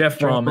book. Jeff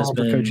Brom has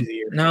been coach of the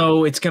year.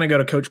 No, it's going to go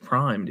to Coach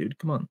Prime, dude.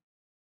 Come on.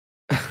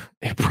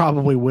 It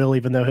probably will,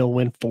 even though he'll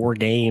win 4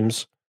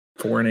 games.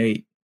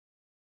 4-8.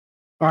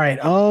 All right.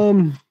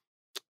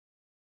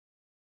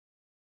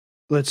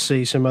 Let's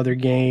see some other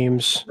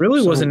games.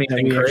 Really wasn't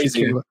anything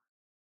crazy.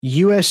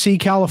 USC,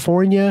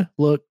 California.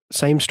 Look,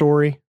 same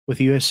story with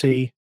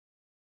USC.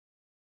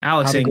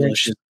 Alex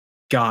English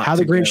how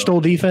the Grinch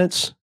stole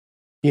defense.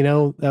 You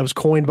know, that was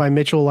coined by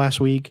Mitchell last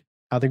week.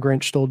 How the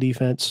Grinch stole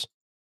defense.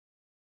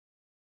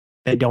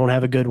 They don't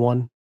have a good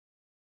one.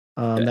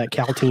 That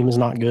Cal team is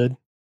not good,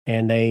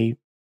 and they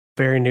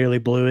very nearly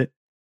blew it.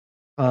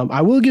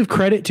 I will give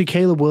credit to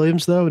Caleb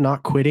Williams, though,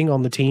 not quitting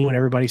on the team when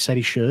everybody said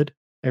he should.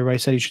 Everybody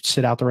said he should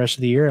sit out the rest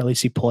of the year. At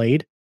least he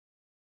played.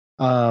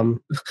 Okay.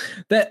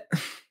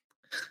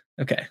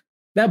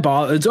 That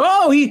ball.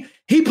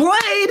 He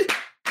played.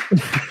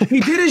 He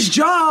did his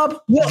job.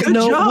 Good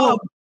job.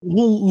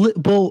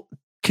 Well,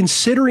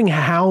 considering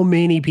how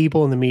many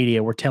people in the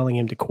media were telling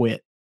him to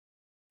quit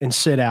and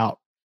sit out,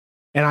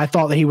 and I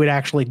thought that he would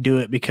actually do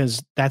it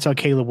because that's how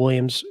Caleb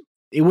Williams.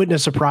 It wouldn't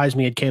have surprised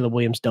me had Caleb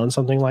Williams done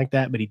something like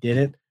that, but he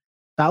didn't.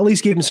 I at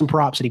least give him some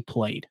props that he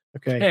played.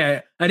 Okay.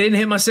 Hey, I didn't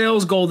hit my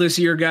sales goal this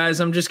year,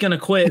 guys. I'm just gonna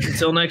quit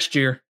until next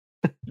year.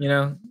 You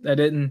know, I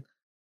didn't.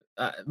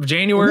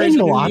 January.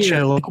 Emmanuel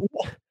Acho,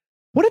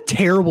 what a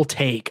terrible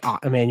take,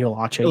 Emmanuel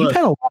Acho. You've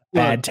had a lot of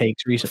bad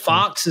takes recently.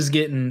 Fox is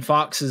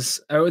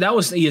that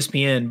was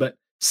ESPN, but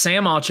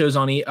Sam Acho's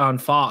on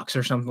Fox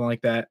or something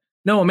like that.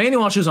 No,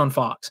 Emmanuel Acho's on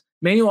Fox.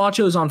 Emmanuel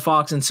Acho's on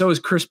Fox, and so is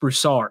Chris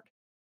Broussard,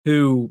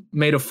 who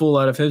made a fool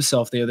out of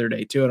himself the other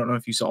day too. I don't know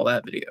if you saw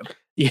that video.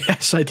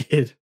 Yes, I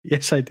did.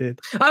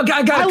 I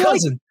got a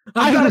cousin.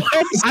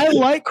 I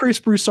like Chris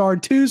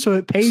Broussard too, so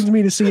it pains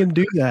me to see him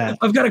do that.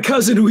 I've got a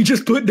cousin who we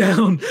just put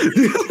down.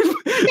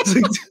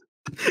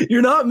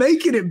 You're not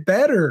making it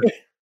better.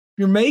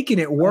 You're making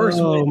it worse.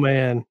 Oh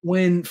man!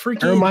 When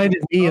freaking it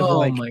reminded me of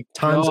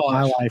times in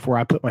my life where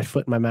I put my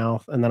foot in my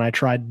mouth and then I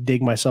tried to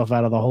dig myself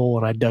out of the hole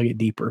and I dug it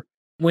deeper.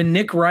 when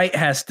Nick Wright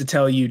has to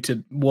tell you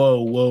to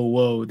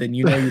whoa, then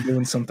you know you're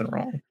doing something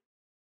wrong.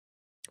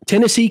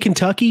 Tennessee,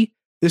 Kentucky.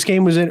 This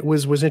game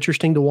was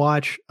interesting to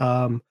watch.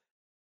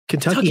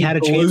 Kentucky had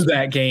a chance.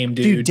 That game,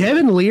 dude.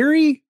 Devin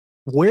Leary.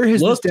 Where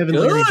has Looked this Devin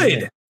Leary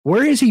been?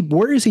 Where has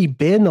he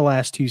been the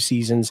last 2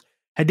 seasons?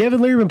 Had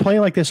Devin Leary been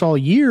playing like this all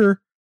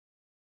year,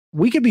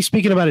 we could be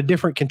speaking about a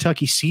different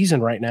Kentucky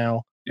season right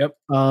now. Yep.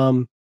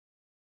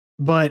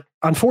 But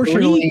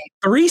unfortunately,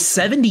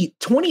 370,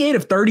 28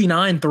 of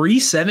 39,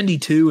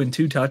 372 and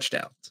 2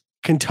 touchdowns.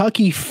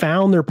 Kentucky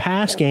found their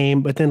pass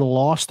game, but then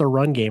lost their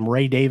run game.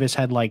 Ray Davis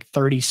had like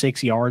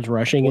 36 yards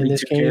rushing in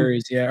this game.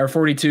 Carries, or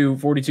 42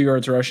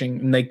 yards rushing,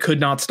 and they could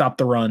not stop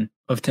the run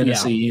of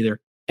Tennessee either.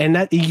 And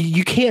that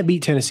you can't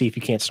beat Tennessee if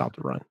you can't stop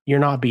the run. You're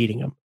not beating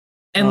them.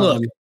 And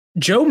look,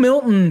 Joe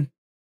Milton,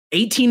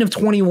 18 of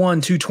 21,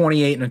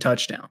 228 and a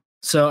touchdown.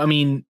 So, I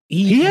mean,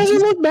 he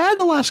hasn't looked bad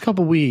the last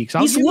couple of weeks.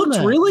 He's looked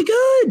really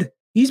good.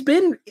 He's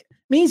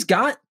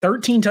got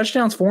 13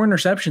 touchdowns, 4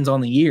 interceptions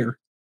on the year.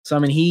 So, I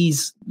mean,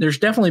 there's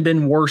definitely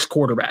been worse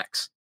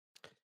quarterbacks.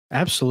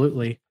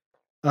 Absolutely.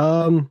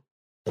 North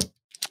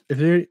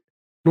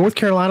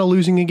Carolina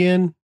losing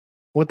again.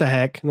 What the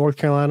heck? North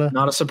Carolina.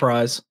 Not a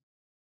surprise.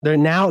 They're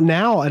now,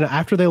 and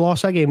after they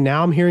lost that game,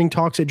 now I'm hearing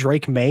talks that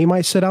Drake May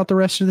might sit out the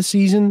rest of the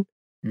season.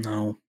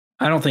 No,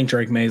 I don't think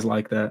Drake May's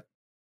like that.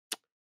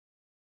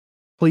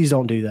 Please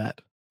don't do that.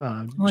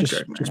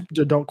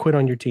 Just don't quit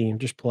on your team.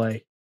 Just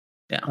play.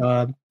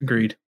 Yeah.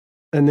 Agreed.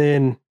 And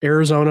then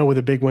Arizona with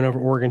a big win over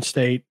Oregon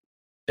State.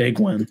 Big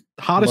win.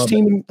 Hottest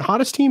team. One of the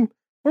hottest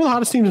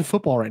teams in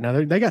football right now.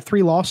 They got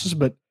 3 losses,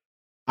 but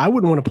I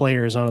wouldn't want to play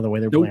Arizona the way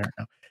they're playing right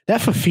now.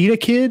 That Fafita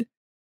kid,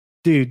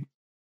 dude,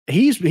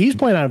 he's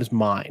playing out of his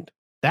mind.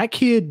 That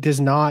kid does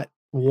not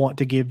want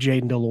to give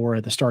Jaden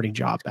Delora the starting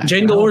job back.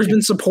 Jaden Delora's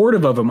been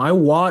supportive of him. I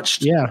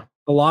watched a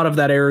lot of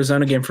that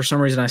Arizona game. For some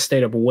reason, I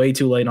stayed up way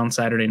too late on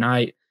Saturday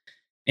night,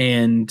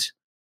 and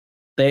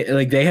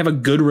they have a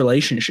good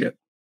relationship.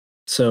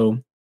 So,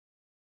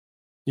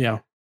 yeah.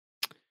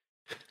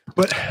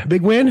 But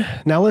big win.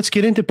 Now let's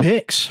get into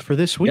picks for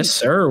this week. Yes,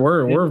 sir.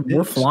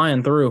 We're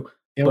flying through.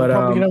 Yeah, we're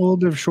probably gonna have a little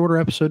bit of a shorter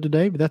episode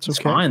today, but that's okay. It's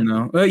fine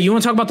though. You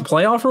want to talk about the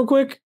playoff real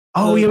quick?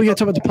 Oh yeah, we got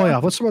to talk about the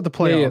playoff. Let's talk about the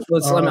playoff.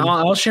 Yeah.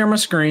 I'll share my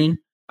screen.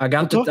 I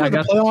got the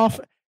playoff,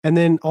 and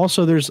then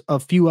also there's a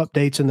few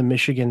updates in the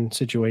Michigan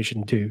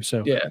situation too.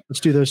 So let's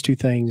do those 2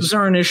 things. This is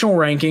our initial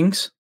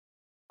rankings.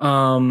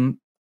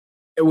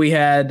 We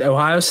had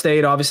Ohio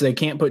State. Obviously, they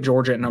can't put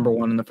Georgia at number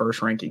 1 in the first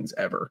rankings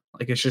ever.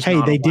 Like it's just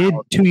they did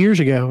 2 years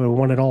ago and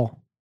won it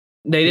all.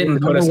 They didn't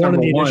put us number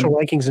 1 in the initial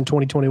rankings in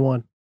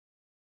 2021.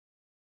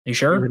 You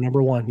sure? We were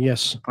number 1.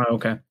 Yes. Oh,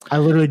 okay. I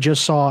literally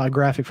just saw a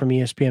graphic from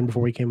ESPN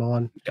before we came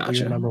on. Gotcha.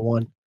 We were number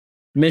 1.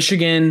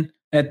 Michigan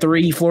at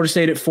 3, Florida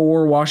State at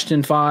 4,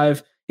 Washington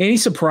 5. Any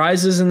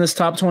surprises in this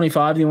top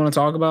 25 you want to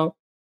talk about?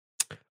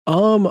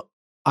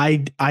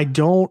 I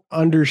don't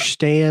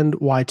understand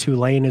why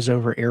Tulane is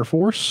over Air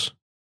Force.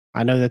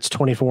 I know that's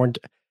 24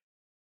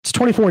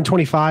 and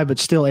 25, but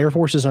still Air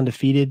Force is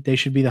undefeated. They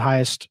should be the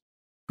highest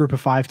group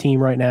of 5 team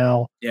right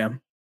now. Yeah.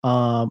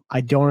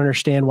 I don't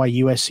understand why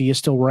USC is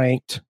still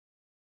ranked.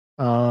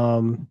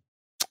 That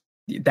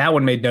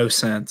one made no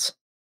sense.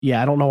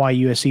 Yeah, I don't know why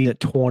USC is at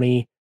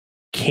 20.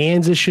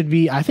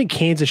 I think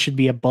Kansas should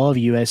be above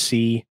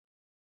USC.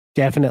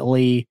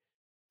 Definitely.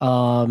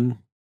 A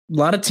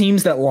lot of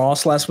teams that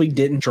lost last week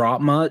didn't drop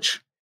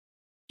much.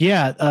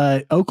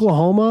 Yeah.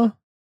 Oklahoma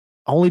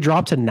only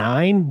dropped to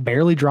 9,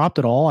 barely dropped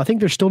at all. I think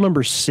they're still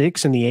number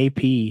 6 in the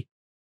AP.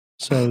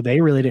 So they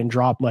really didn't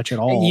drop much at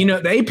all. You know,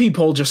 the AP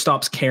poll just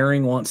stops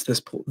caring once this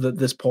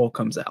poll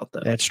comes out,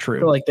 though. That's true. I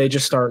feel like they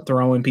just start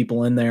throwing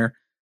people in there.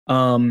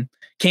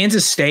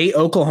 Kansas State,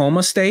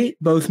 Oklahoma State,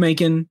 both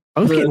getting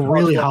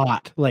really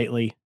hot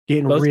lately.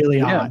 Really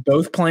hot.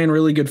 Both playing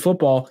really good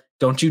football.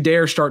 Don't you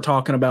dare start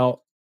talking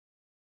about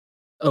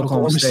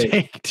Oklahoma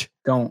State.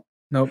 Don't.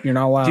 Nope, you're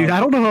not allowed. Dude, I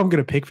don't know who I'm going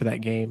to pick for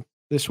that game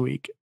this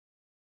week.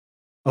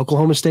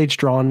 Oklahoma State's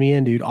drawing me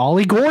in, dude.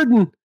 Ollie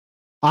Gordon.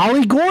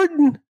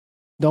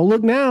 Don't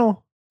look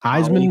now.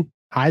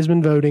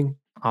 Heisman voting.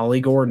 Ollie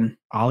Gordon.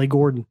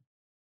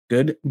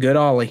 Good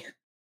Ollie.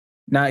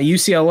 Now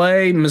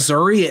UCLA,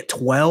 Missouri at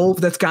 12.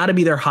 That's got to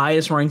be their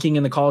highest ranking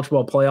in the college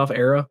football playoff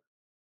era.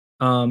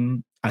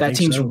 That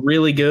team's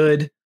really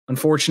good.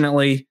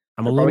 Unfortunately,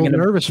 I'm a little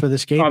nervous for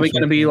this game. Probably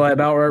going to be like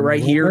about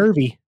right here.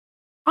 Nervy.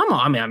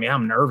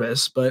 I'm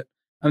nervous, but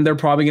they're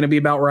probably going to be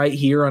about right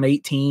here on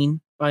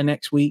 18 by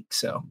next week.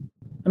 So,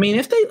 I mean,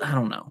 I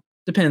don't know.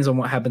 Depends on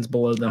what happens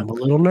below them. I'm a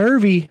little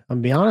nervy. I'm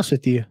gonna be honest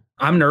with you.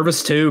 I'm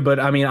nervous too, but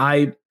I mean,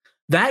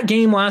 that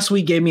game last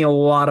week gave me a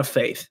lot of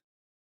faith.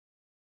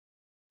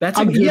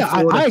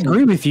 I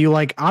agree with you.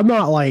 Like, I'm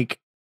not like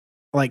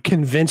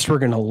convinced we're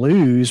gonna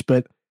lose,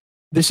 but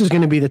this is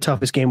going to be the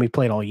toughest game we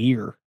played all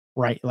year,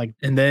 right? Like,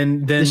 and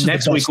then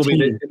next week will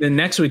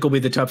be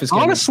the toughest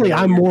game. Honestly,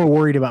 I'm more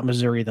worried about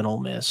Missouri than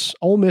Ole Miss.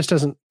 Ole Miss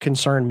doesn't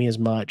concern me as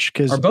much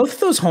because are both of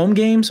those home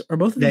games? Are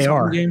both of these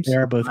home games? They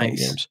are both home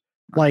games.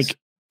 Like,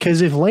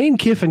 because if Lane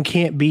Kiffin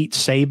can't beat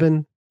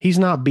Saban, he's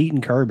not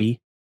beating Kirby.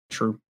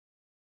 True.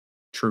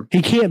 True.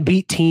 He can't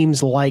beat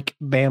teams like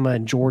Bama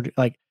and Georgia.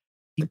 Like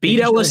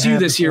beat LSU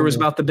this year was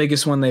about the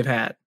biggest one they've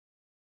had.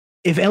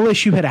 If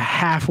LSU had a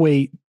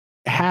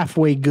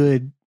halfway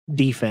good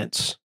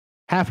defense,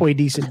 halfway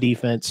decent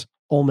defense,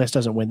 Ole Miss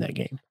doesn't win that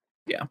game.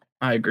 Yeah,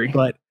 I agree.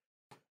 But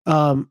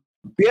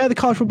the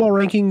college football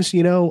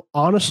rankings,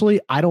 honestly,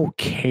 I don't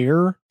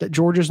care that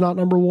Georgia's not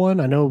number one.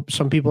 I know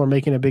some people are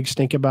making a big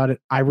stink about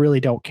it. I really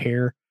don't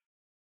care.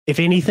 If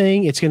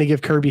anything, it's going to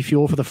give Kirby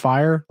fuel for the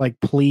fire. Like,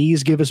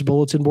 please give us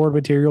bulletin board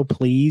material,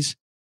 please.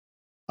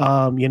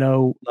 Love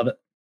it.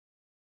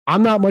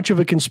 I'm not much of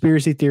a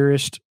conspiracy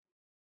theorist,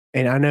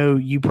 and I know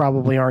you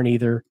probably aren't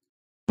either,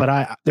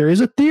 but there is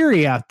a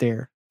theory out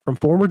there from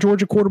former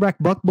Georgia quarterback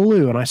Buck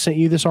Belue, and I sent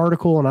you this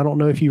article, and I don't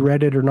know if you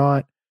read it or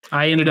not.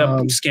 I ended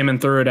up skimming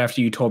through it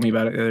after you told me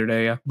about it the other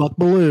day. Yeah. Buck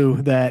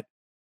Belue, that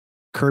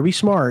Kirby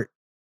Smart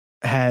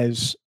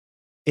has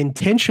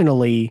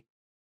intentionally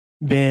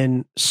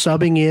been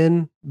subbing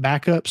in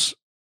backups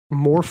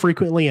more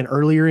frequently and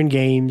earlier in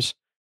games,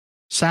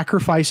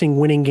 sacrificing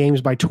winning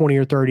games by 20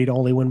 or 30 to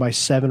only win by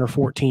 7 or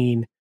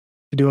 14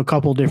 to do a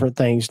couple different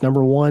things.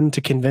 Number one,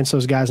 to convince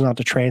those guys not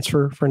to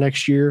transfer for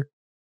next year.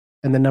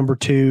 And then number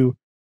two,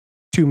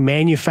 to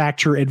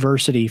manufacture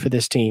adversity for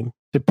this team,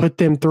 to put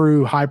them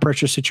through high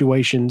pressure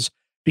situations.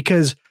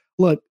 Because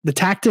look, the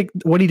tactic,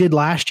 what he did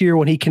last year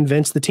when he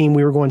convinced the team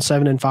we were going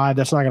 7-5,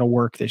 that's not going to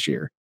work this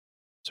year.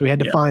 So we had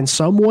to find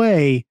some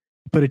way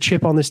to put a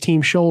chip on this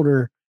team's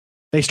shoulder.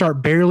 They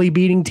start barely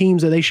beating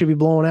teams that they should be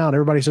blowing out.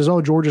 Everybody says,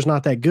 oh, Georgia's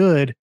not that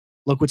good.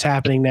 Look what's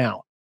happening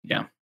now.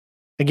 Yeah.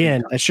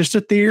 Again, it's just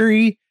a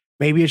theory.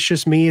 Maybe it's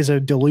just me as a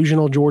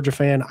delusional Georgia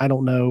fan. I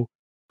don't know,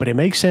 but it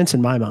makes sense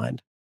in my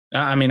mind.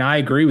 I mean, I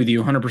agree with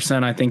you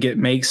 100%. I think it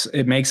makes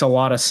a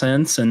lot of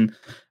sense. And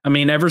I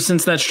mean, ever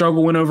since that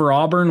struggle win over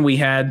Auburn, we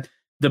had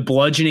the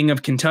bludgeoning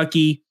of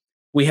Kentucky.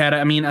 We had,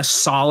 a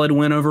solid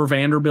win over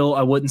Vanderbilt.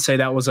 I wouldn't say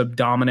that was a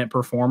dominant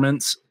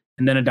performance,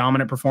 and then a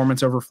dominant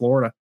performance over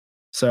Florida.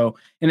 So,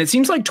 and it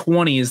seems like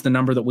 20 is the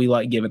number that we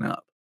like giving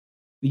up.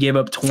 We gave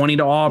up 20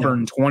 to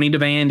Auburn, 20 to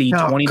Vandy,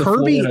 now, 20 to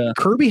Florida.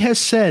 Kirby has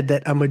said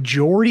that a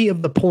majority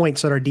of the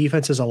points that our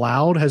defense has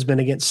allowed has been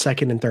against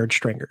second and third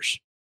stringers.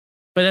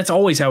 But that's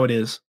always how it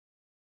is.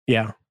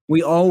 Yeah.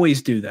 We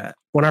always do that.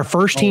 When our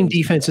first team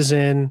defense is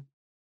in,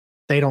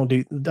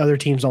 the other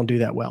teams don't do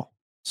that well.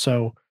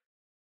 So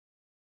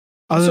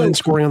other than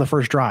scoring on the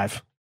first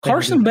drive.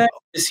 Carson Beck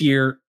this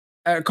year,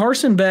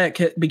 Carson Beck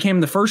became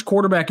the first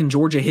quarterback in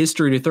Georgia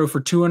history to throw for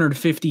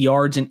 250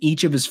 yards in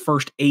each of his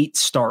first 8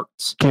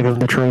 starts. Give him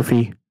the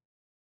trophy.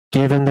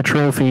 Give him the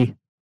trophy.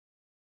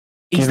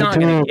 He's not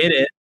going to get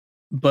it,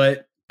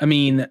 but I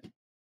mean,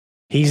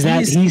 he's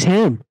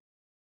him.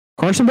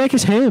 Carson Beck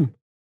is him.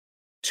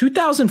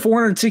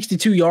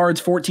 2,462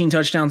 yards, 14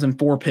 touchdowns, and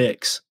 4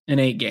 picks in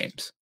 8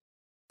 games.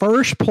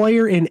 First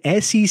player in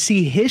SEC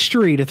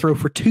history to throw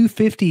for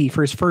 250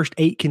 for his first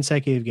 8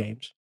 consecutive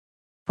games.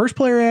 First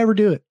player to ever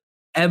do it.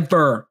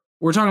 Ever.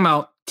 We're talking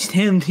about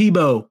Tim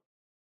Tebow.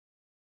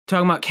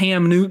 Talking about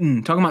Cam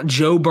Newton. Talking about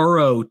Joe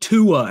Burrow,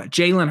 Tua,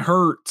 Jalen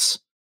Hurts.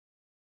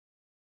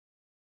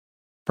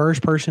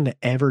 First person to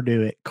ever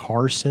do it.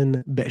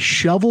 Carson Beck.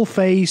 Shovel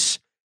face,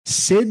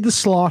 Sid the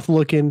Sloth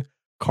looking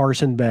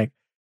Carson Beck.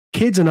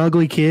 Kid's an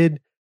ugly kid,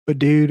 but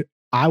dude,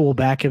 I will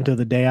back him to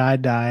the day I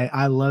die.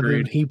 I love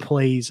him. He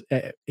plays.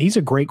 He's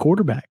a great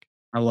quarterback.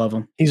 I love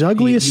him. He's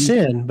ugly as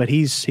sin, but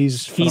he's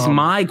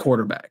my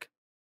quarterback.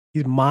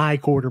 He's my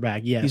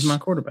quarterback. Yes, he's my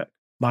quarterback.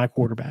 My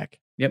quarterback.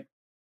 Yep.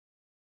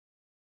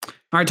 All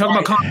right, talk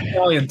about Connor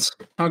Stallions.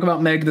 Talk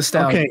about Meg the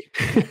Stallion.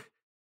 Okay.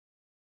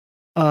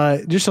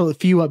 Just a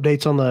few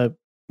updates on the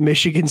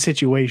Michigan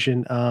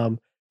situation.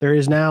 There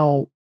is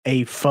now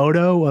a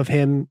photo of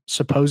him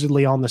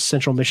supposedly on the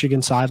Central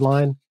Michigan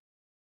sideline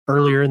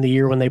earlier in the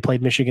year when they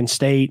played Michigan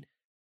State.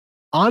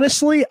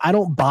 Honestly, I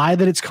don't buy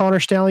that it's Connor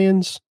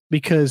Stallions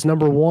because,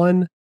 number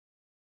one,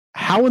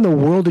 how in the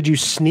world did you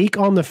sneak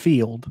on the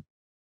field?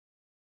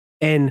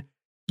 And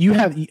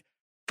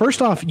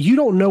first off, you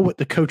don't know what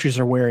the coaches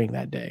are wearing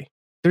that day.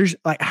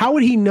 How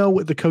would he know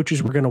what the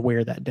coaches were going to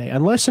wear that day?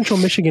 Unless Central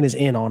Michigan is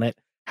in on it,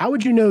 how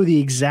would you know the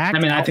exact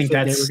outfit I think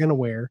they were going to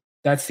wear?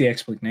 That's the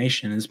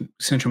explanation, is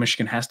Central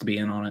Michigan has to be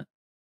in on it.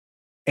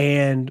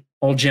 And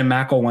old Jim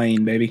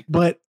McElwain, baby.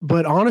 But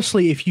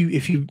honestly, if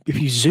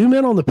you zoom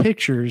in on the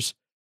pictures,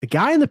 the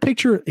guy in the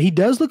picture, he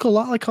does look a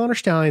lot like Connor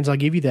Stallions, I'll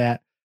give you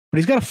that, but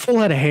he's got a full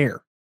head of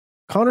hair.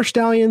 Connor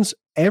Stallions,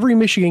 every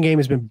Michigan game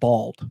has been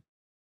bald.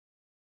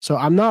 So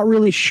I'm not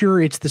really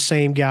sure it's the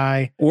same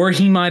guy. Or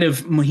he might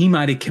have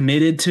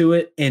committed to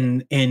it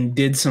and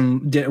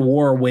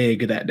wore a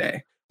wig that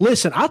day.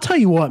 Listen, I'll tell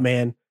you what,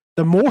 man.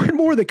 The more and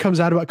more that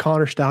comes out about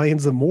Connor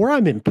Stallions, the more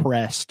I'm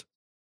impressed.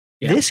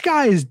 Yeah. This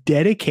guy's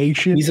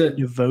dedication and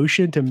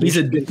devotion to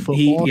Michigan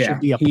football should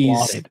be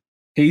applauded.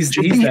 He's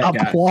that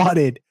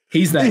applauded. Guy.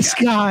 He's that This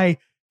guy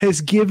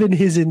has given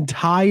his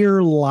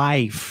entire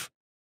life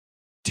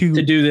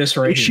to do this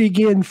right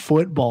Michigan here.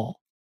 Football.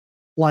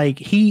 Like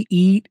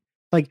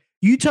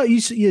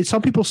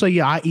some people say,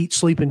 yeah, I eat,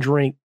 sleep, and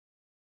drink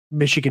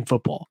Michigan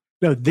football.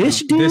 No, this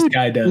This dude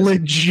guy does.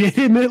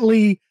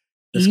 legitimately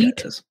This guy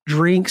eats, does.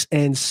 drinks,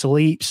 and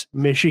sleeps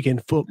Michigan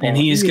football. And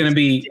he's going to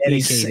be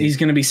dedicated. he's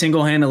going to be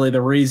single-handedly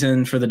the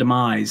reason for the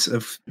demise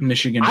of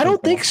Michigan. I don't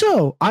football. think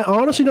so. I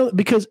honestly don't,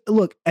 because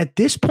look, at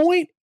this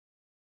point,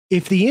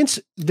 if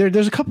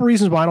there's a couple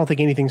reasons why I don't think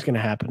anything's going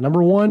to happen.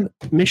 Number one,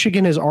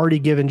 Michigan has already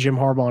given Jim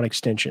Harbaugh an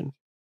extension.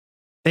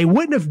 They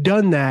wouldn't have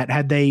done that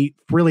had they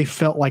really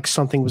felt like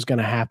something was going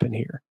to happen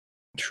here.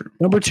 True.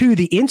 Number two,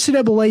 the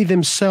NCAA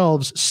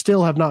themselves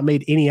still have not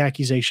made any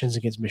accusations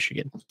against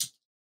Michigan.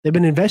 They've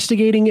been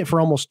investigating it for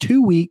almost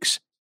 2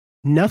 weeks.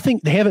 Nothing.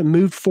 They haven't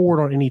moved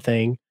forward on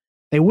anything.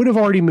 They would have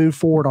already moved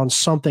forward on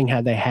something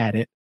had they had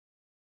it.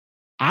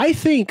 I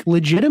think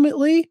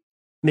legitimately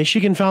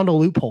Michigan found a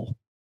loophole.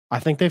 I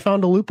think they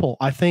found a loophole.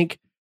 I think,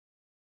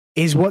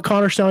 is what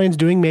Connor Stalions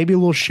doing maybe a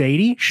little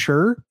shady?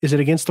 Sure. Is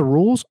it against the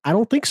rules? I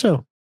don't think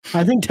so.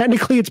 I think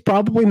technically it's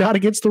probably not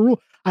against the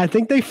rule. I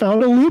think they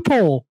found a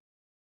loophole.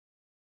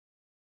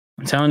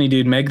 I'm telling you,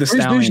 dude, Meg the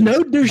Stallions.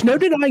 There's no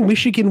denying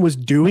Michigan was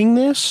doing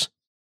this,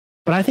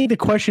 but I think the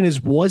question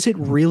is, was it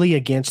really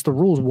against the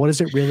rules?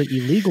 Was it really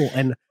illegal?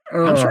 And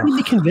I'm starting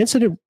to be convinced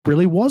that it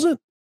really wasn't.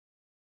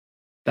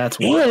 That's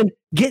why. And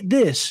get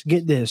this.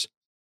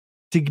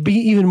 To be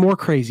even more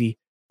crazy,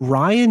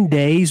 Ryan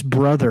Day's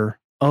brother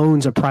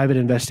owns a private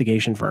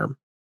investigation firm.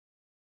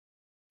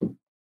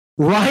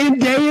 Ryan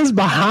Day is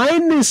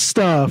behind this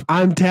stuff.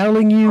 I'm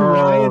telling you,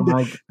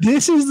 Ryan.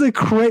 This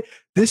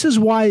is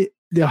why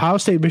the Ohio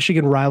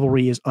State-Michigan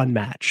rivalry is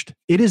unmatched.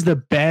 It is the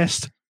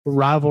best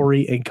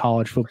rivalry in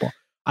college football.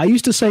 I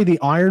used to say the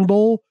Iron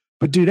Bowl,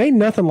 but dude, ain't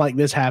nothing like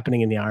this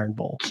happening in the Iron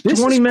Bowl.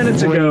 20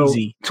 minutes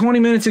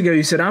ago,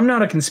 you said I'm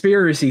not a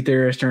conspiracy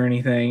theorist or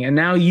anything, and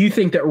now you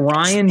think that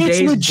Ryan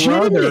Day's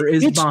brother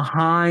is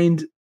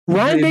behind.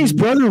 Ryan Day's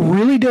brother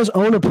really does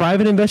own a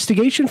private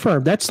investigation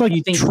firm. That's like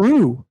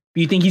true.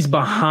 You think he's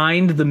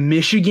behind the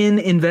Michigan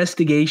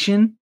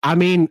investigation? I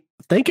mean,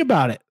 think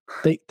about it.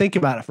 Think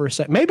about it for a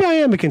second. Maybe I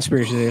am a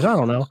conspiracy theorist. I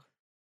don't know.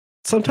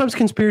 Sometimes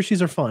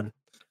conspiracies are fun.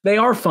 They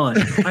are fun.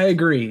 I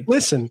agree.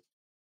 Listen.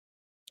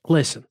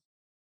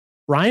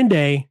 Ryan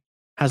Day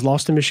has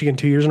lost to Michigan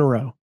 2 years in a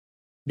row.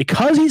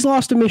 Because he's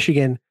lost to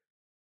Michigan,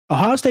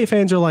 Ohio State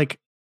fans are like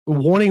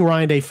wanting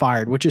Ryan Day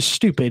fired, which is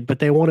stupid, but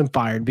they want him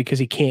fired because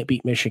he can't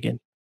beat Michigan.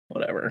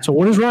 Whatever. So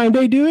what is Ryan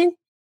Day doing?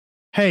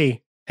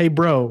 Hey,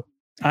 bro.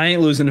 I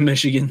ain't losing to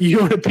Michigan. You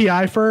own a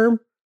PI firm?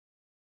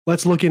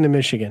 Let's look into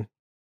Michigan.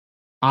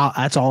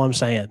 That's all I'm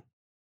saying.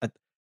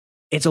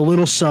 It's a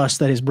little sus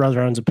that his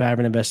brother owns a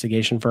private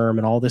investigation firm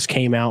and all this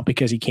came out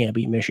because he can't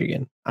beat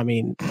Michigan. I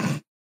mean,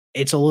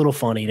 it's a little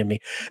funny to me.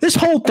 This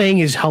whole thing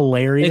is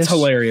hilarious. It's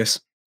hilarious.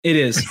 It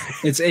is.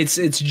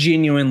 It's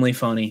genuinely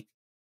funny.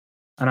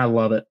 And I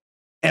love it.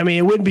 I mean,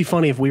 it wouldn't be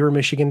funny if we were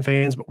Michigan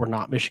fans, but we're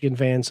not Michigan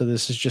fans. So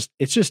this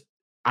is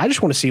I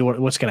just want to see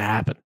what's going to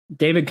happen.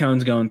 David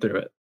Cohn's going through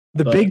it.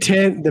 Big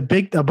Ten,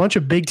 a bunch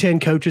of Big Ten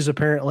coaches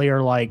apparently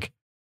are like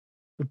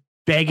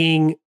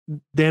begging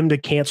them to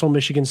cancel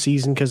Michigan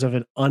season because of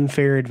an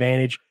unfair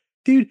advantage.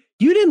 Dude,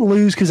 you didn't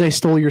lose because they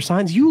stole your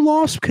signs. You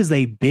lost because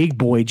they big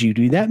boyed you,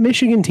 dude. That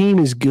Michigan team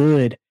is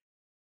good.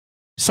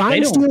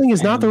 Sign stealing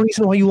is not the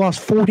reason why you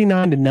lost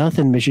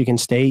 49-0, Michigan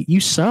State. You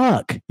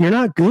suck. You're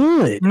not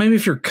good. Maybe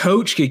if your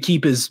coach could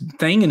keep his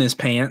thing in his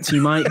pants,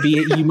 you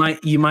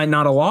might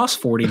not have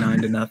lost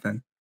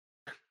 49-0.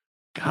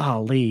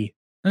 Golly.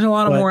 There's a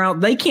lot of more out.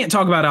 They can't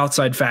talk about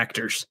outside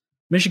factors.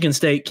 Michigan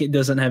State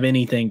doesn't have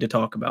anything to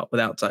talk about with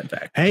outside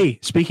factors. Hey,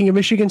 speaking of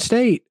Michigan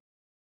State,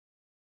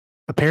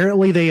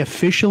 apparently they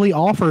officially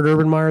offered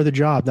Urban Meyer the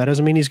job. That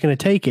doesn't mean he's going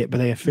to take it, but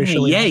they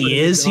officially. Yeah, he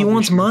is. He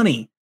wants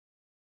money.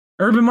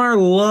 Urban Meyer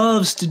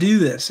loves to do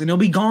this, and he'll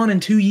be gone in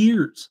 2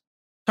 years.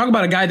 Talk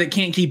about a guy that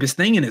can't keep his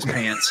thing in his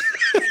pants.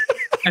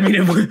 I mean,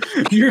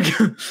 if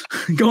you're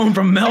going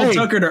from Mel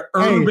Tucker to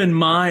Urban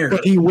Meyer.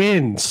 But he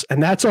wins,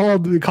 and that's all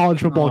the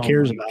college football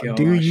cares about. Gosh,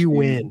 do you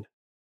win?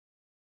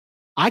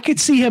 I could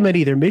see him at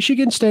either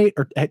Michigan State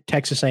or at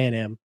Texas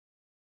A&M.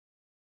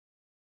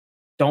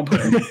 Don't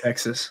put him in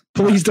Texas.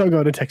 Please don't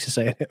go to Texas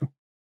A&M.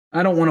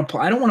 I don't want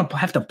to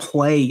have to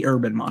play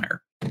Urban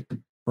Meyer.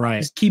 Right.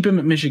 Just keep him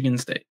at Michigan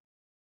State.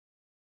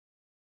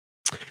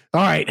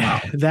 All right.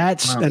 Wow.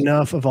 That's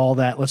enough of all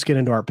that. Let's get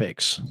into our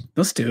picks.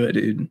 Let's do it,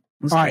 dude.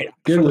 All right.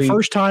 For the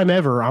first time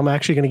ever, I'm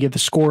actually going to give the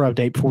score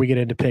update before we get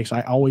into picks.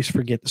 I always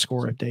forget the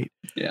score update.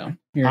 Yeah.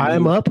 I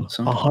am up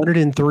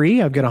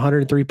 103. I've got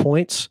 103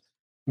 points.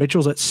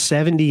 Mitchell's at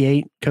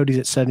 78. Cody's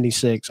at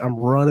 76. I'm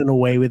running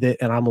away with it,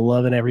 and I'm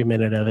loving every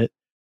minute of it.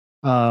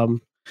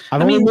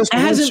 I've only missed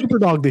one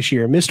Superdog this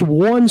year. Missed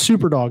one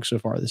Superdog so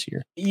far this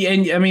year. Yeah,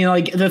 and I mean,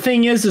 like, the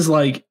thing is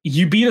like,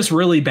 you beat us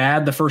really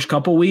bad the first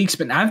couple weeks,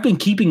 but I've been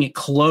keeping it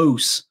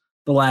close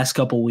the last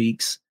couple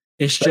weeks.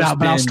 It's just,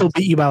 but I'll still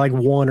beat you by like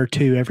 1 or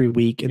 2 every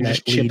week, and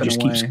that lead just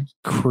keeps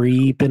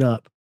creeping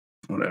up.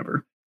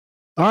 Whatever.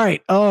 All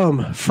right.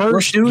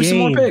 First game. Some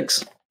more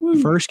picks.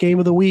 First game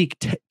of the week,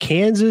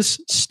 Kansas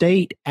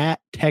State at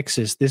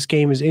Texas. This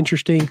game is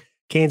interesting.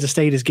 Kansas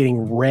State is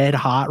getting red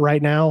hot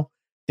right now.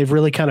 They've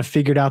really kind of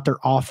figured out their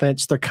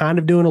offense. They're kind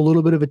of doing a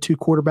little bit of a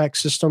 2-quarterback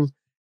system,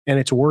 and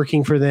it's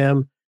working for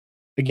them.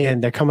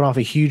 Again, they're coming off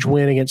a huge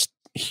win against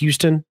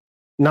Houston.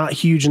 Not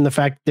huge in the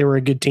fact that they were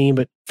a good team,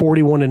 but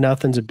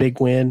 41-0 is a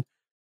big win.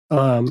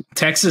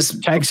 Texas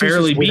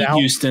barely beat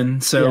Houston,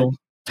 so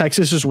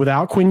Texas is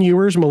without Quinn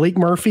Ewers. Malik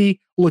Murphy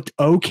looked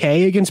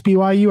okay against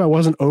BYU. I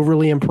wasn't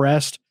overly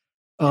impressed.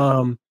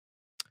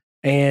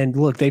 And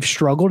look, they've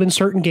struggled in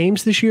certain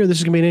games this year. This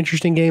is going to be an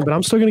interesting game, but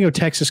I'm still going to go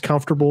Texas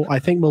comfortable. I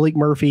think Malik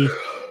Murphy,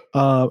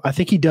 I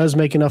think he does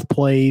make enough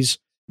plays.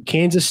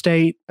 Kansas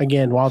State,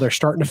 again, while they're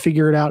starting to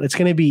figure it out, it's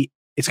going to be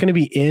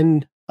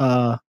in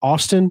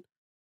Austin.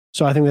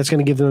 So I think that's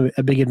going to give them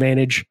a big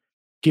advantage.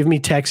 Give me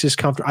Texas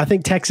comfortable. I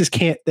think Texas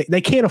can't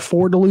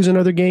afford to lose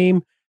another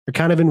game. They're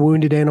kind of in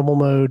wounded animal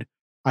mode.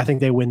 I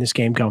think they win this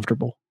game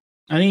comfortable.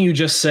 I think you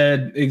just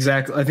said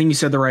exactly. I think you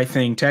said the right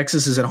thing.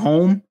 Texas is at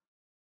home.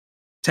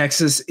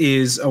 Texas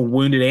is a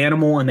wounded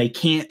animal, and they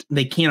can't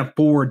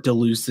afford to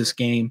lose this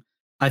game.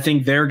 I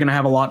think they're going to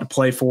have a lot to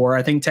play for.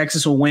 I think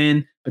Texas will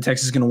win, but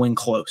Texas is going to win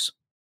close.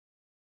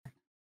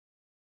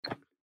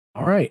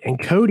 All right,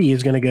 and Cody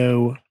is going to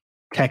go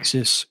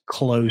Texas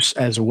close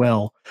as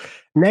well.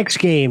 Next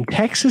game,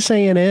 Texas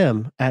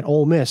A&M at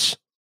Ole Miss.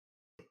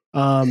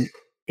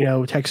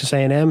 Texas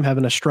A&M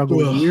having a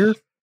struggling year. A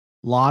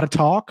lot of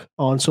talk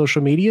on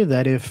social media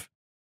that if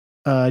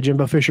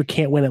Jimbo Fisher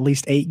can't win at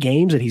least 8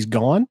 games, that he's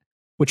gone,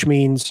 which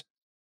means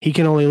he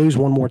can only lose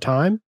one more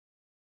time.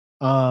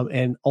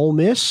 And Ole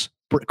Miss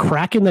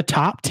cracking the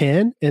top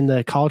 10 in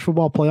the college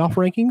football playoff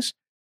rankings.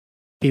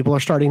 People are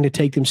starting to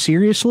take them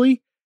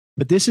seriously,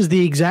 but this is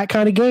the exact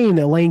kind of game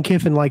that Lane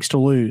Kiffin likes to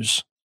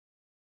lose.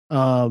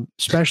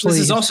 Especially,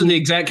 this is also the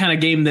exact kind of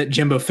game that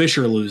Jimbo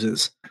Fisher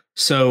loses.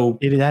 So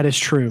that is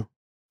true.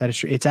 That is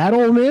true. It's at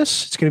Ole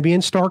Miss. It's going to be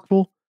in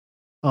Starkville.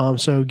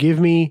 So give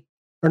me,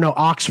 or no,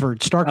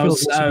 Oxford.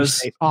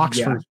 Starkville.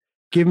 Oxford. Yeah.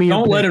 Give me.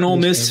 Don't let an Ole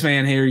Miss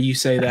fan hear you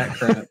say that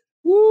crap.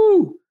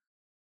 Woo.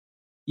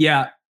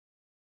 Yeah,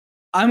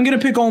 I'm going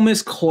to pick Ole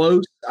Miss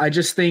close. I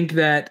just think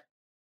that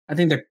I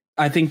think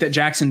that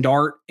Jackson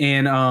Dart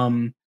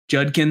and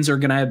Judkins are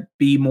going to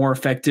be more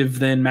effective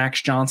than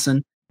Max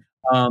Johnson.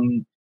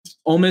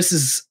 Ole Miss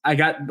is. I'm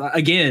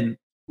going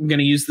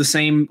to use the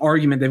same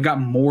argument. They've got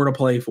more to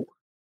play for.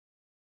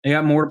 They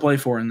got more to play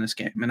for in this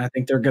game, and I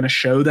think they're going to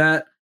show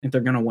that. I think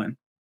they're going to win,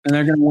 and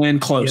they're going to win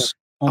close. Yeah.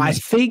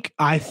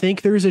 I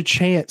think there's a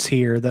chance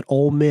here that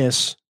Ole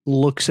Miss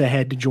looks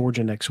ahead to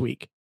Georgia next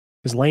week,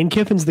 because Lane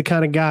Kiffin's the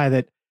kind of guy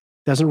that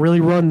doesn't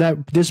really run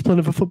that discipline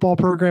of a football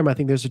program. I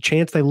think there's a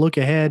chance they look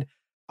ahead.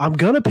 I'm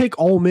going to pick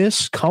Ole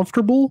Miss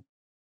comfortable,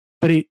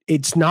 but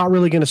it's not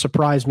really going to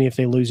surprise me if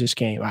they lose this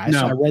game.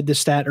 I read the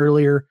stat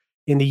earlier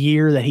in the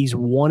year that he's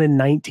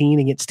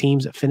 1-19 against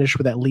teams that finish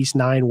with at least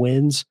 9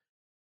 wins.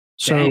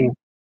 So, dang.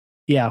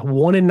 Yeah,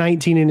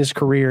 1-19 in his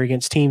career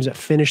against teams that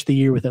finished the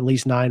year with at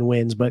least 9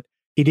 wins. But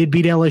he did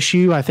beat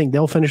LSU. I think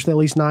they'll finish with at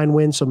least 9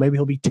 wins, so maybe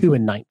he'll be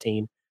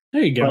 2-19.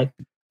 There you go.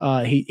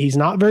 But, he's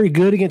not very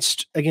good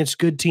against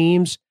good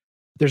teams.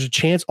 There's a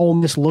chance Ole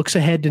Miss looks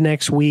ahead to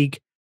next week.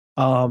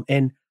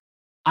 And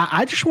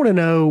I just want to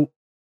know,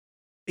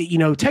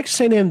 Texas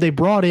A&M, they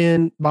brought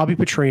in Bobby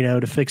Petrino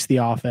to fix the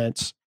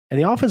offense, and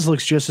the offense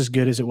looks just as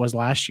good as it was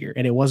last year,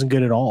 and it wasn't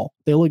good at all.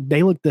 They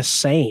look the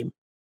same.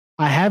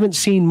 I haven't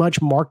seen much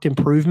marked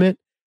improvement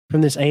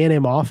from this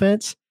A&M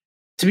offense.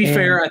 To be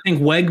fair, I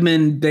think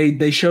Wegman,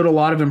 they showed a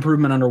lot of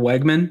improvement under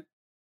Wegman,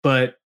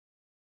 but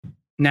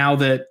now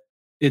that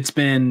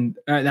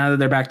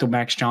they're back to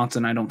Max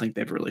Johnson, I don't think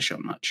they've really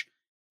shown much.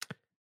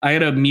 I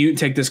got to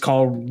take this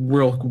call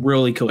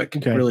really quick.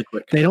 Okay. Really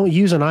quick. They don't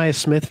use Aniyah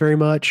Smith very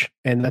much,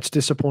 and that's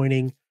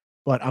disappointing.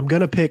 But I'm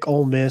going to pick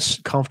Ole Miss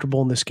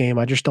comfortable in this game.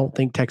 I just don't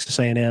think Texas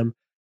A&M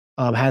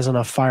has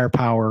enough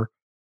firepower,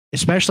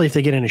 especially if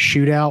they get in a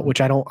shootout,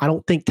 which I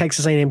don't think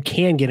Texas A&M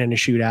can get in a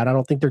shootout. I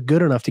don't think they're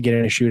good enough to get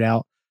in a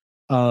shootout.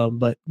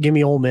 But give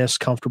me Ole Miss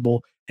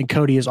comfortable, and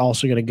Cody is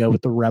also going to go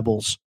with the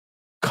Rebels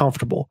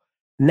comfortable.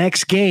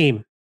 Next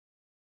game,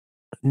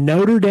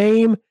 Notre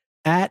Dame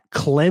at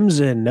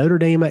Clemson. Notre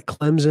Dame at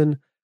Clemson.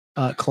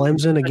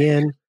 Clemson,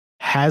 again,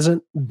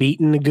 hasn't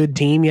beaten a good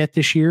team yet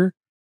this year.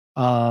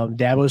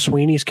 Dabo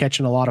Swinney's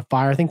catching a lot of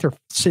fire. I think they're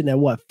sitting at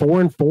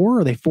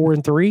 4-4? Are they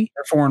 4-3?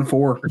 They're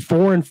 4-4.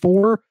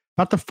 4-4.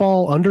 About to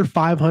fall under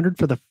 500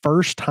 for the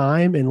first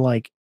time in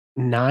like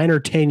 9 or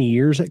 10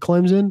 years at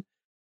Clemson.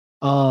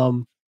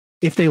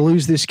 If they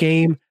lose this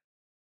game,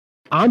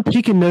 I'm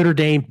picking Notre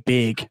Dame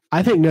big.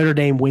 I think Notre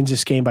Dame wins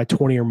this game by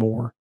 20 or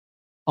more.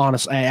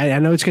 Honestly, I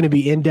know it's going to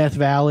be in Death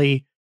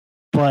Valley,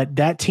 but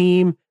that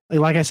team,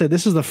 like I said,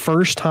 this is the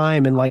first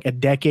time in like a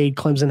decade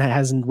Clemson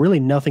has really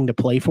nothing to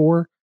play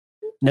for.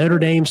 Notre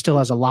Dame still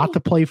has a lot to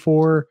play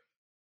for.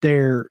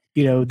 They've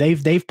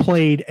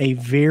played a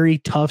very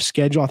tough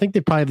schedule. I think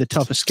they probably have the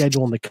toughest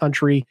schedule in the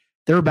country.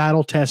 They're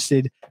battle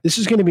tested. This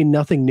is going to be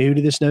nothing new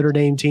to this Notre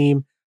Dame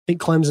team. I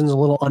think Clemson's a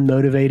little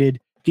unmotivated.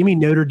 Give me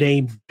Notre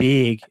Dame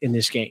big in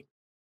this game.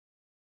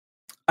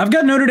 I've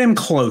got Notre Dame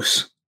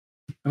close.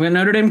 I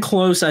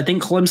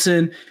think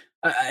Clemson,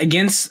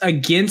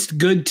 against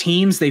good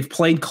teams, they've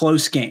played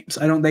close games.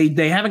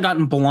 They haven't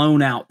gotten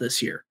blown out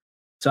this year.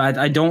 So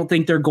I don't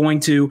think they're going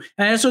to.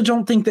 And I also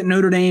don't think that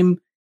Notre Dame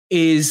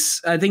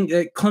is. I think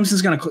that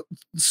Clemson's going to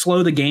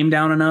slow the game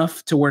down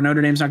enough to where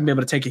Notre Dame's not going to be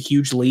able to take a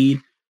huge lead.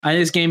 I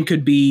think this game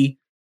could be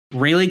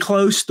really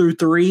close through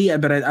 3,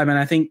 but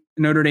I think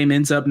Notre Dame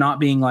ends up not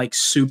being like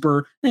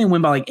super. They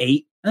win by like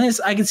 8.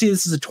 I can see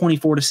this as a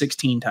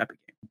 24-16 type of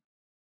game.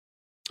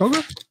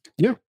 Okay,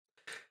 yeah.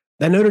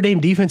 That Notre Dame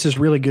defense is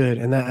really good,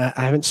 and I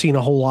haven't seen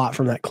a whole lot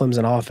from that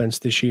Clemson offense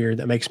this year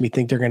that makes me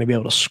think they're going to be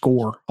able to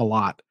score a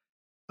lot.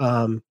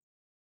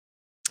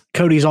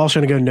 Cody's also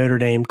going to go Notre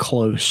Dame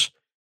close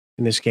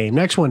in this game.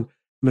 Next one,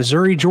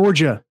 Missouri,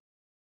 Georgia.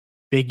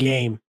 Big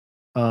game.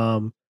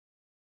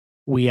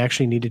 We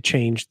actually need to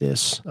change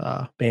this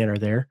banner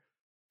there.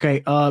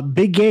 Okay,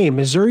 big game.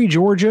 Missouri,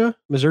 Georgia.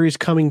 Missouri's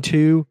coming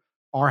to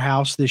our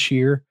house this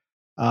year.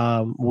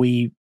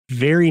 We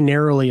very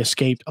narrowly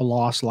escaped a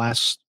loss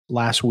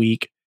last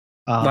week.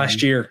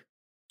 Last year.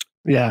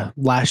 Yeah,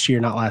 last year,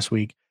 not last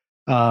week.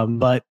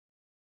 But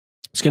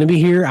it's going to be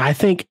here. I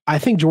think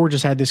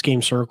Georgia's had this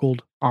game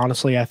circled.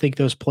 Honestly, I think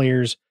those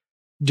players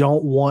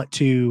don't want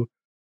to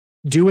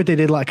do what they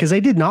did because they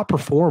did not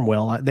perform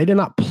well. They did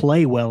not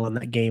play well in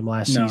that game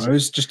last season. No, it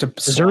was just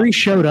Missouri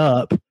showed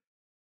up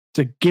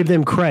to give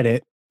them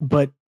credit,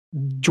 but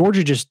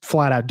Georgia just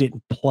flat out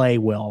didn't play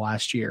well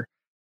last year.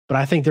 But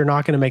I think they're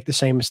not going to make the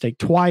same mistake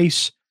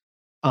twice.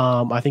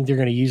 I think they're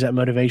going to use that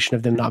motivation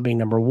of them not being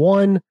number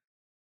 1.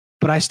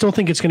 But I still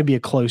think it's going to be a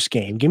close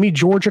game. Give me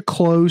Georgia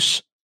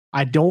close.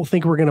 I don't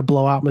think we're going to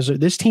blow out Missouri.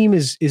 This team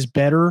is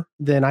better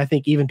than I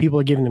think even people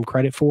are giving them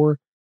credit for.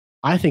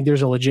 I think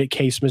there's a legit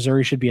case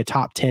Missouri should be a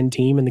top 10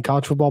 team in the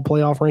college football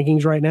playoff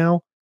rankings right now.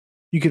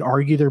 You could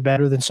argue they're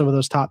better than some of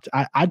those top.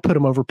 I'd put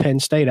them over Penn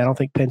State. I don't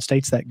think Penn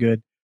State's that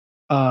good.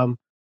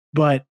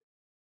 But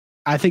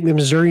I think the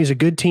Missouri is a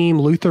good team.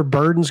 Luther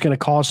Burden's going to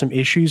cause some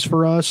issues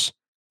for us.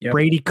 Yep.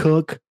 Brady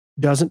Cook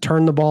doesn't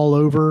turn the ball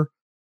over,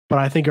 but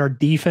I think our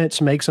defense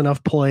makes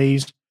enough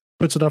plays,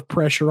 puts enough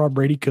pressure on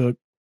Brady Cook.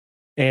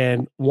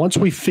 And once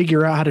we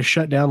figure out how to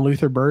shut down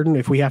Luther Burden,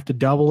 if we have to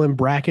double him,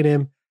 bracket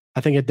him, I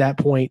think at that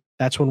point,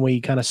 that's when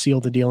we kind of seal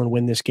the deal and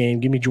win this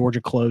game. Give me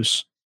Georgia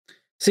close.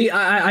 See,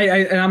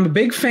 I'm a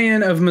big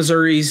fan of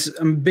Missouri's.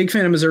 I'm a big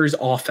fan of Missouri's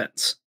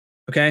offense.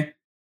 Okay,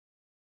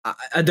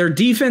 their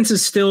defense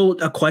is still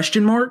a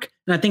question mark,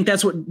 and I think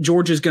that's what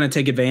Georgia's going to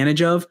take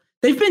advantage of.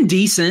 They've been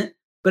decent,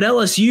 but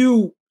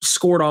LSU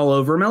scored all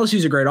over them.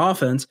 LSU's a great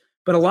offense,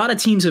 but a lot of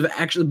teams have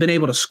actually been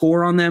able to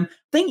score on them.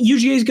 I think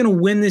UGA is going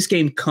to win this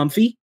game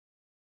comfy.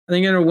 I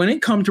think they're going to win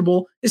it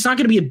comfortable. It's not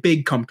going to be a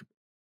big comfortable.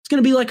 It's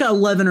going to be like a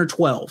 11 or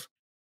 12.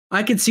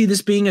 I could see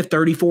this being a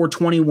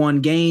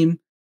 34-21 game,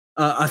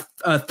 a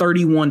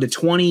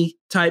 31-20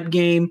 type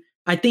game.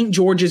 I think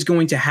Georgia's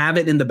going to have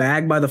it in the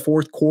bag by the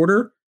fourth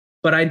quarter,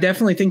 but I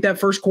definitely think that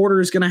first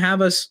quarter is going to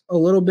have us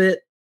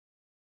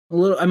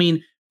I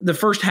mean, the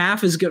first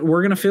half is good.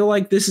 We're going to feel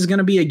like this is going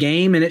to be a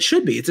game, and it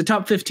should be. It's a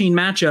top 15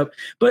 matchup,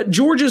 but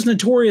Georgia's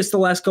notorious the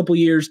last couple of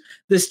years.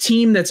 This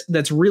team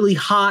that's really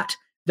hot,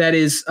 that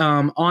is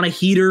on a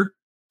heater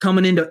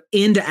coming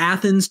into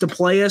Athens to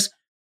play us,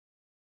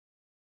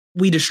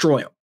 we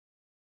destroy them.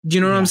 Do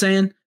you know what I'm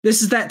saying?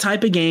 This is that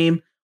type of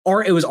game.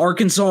 Or it was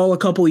Arkansas a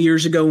couple of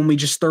years ago when we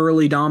just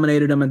thoroughly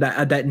dominated them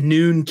at that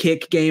noon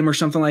kick game or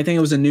something. I think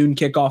it was a noon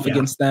kickoff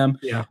against them.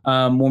 Yeah.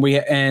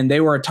 And they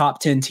were a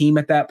top 10 team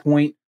at that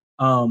point.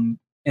 And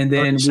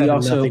then we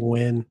also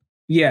win.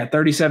 Yeah,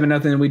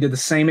 37-0. We did the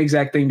same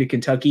exact thing to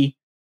Kentucky.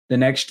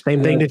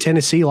 Same thing to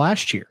Tennessee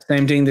last year.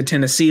 Same thing to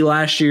Tennessee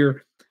last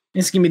year.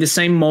 It's going to be the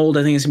same mold.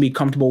 I think it's going to be a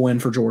comfortable win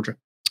for Georgia.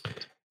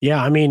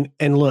 Yeah, I mean,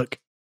 and look,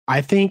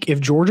 I think if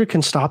Georgia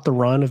can stop the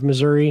run of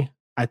Missouri,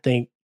 I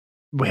think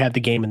we had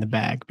the game in the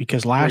bag,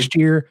 because last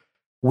year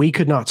we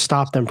could not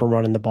stop them from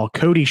running the ball.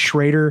 Cody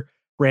Schrader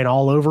ran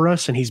all over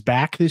us, and he's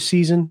back this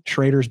season.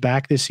 Schrader's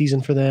back this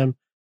season for them.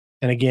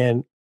 And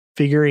again,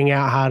 figuring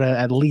out how to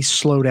at least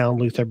slow down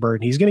Luther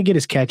Burden. He's going to get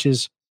his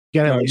catches.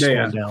 You got to at least slow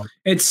him down.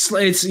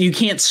 It's you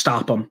can't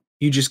stop him.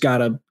 You just got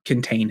to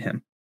contain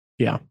him.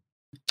 Yeah.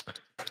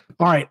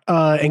 All right.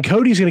 And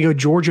Cody's going to go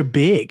Georgia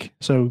big.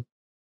 So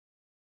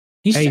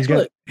he learned his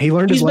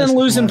lesson. He's been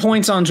losing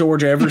points on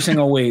Georgia every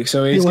single week.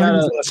 So he learned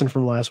his lesson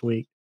from last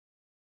week.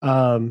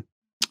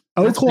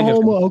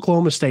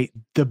 Oklahoma State,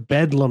 the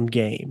Bedlam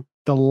game,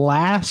 the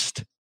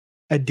last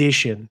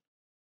edition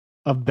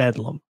of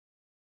Bedlam.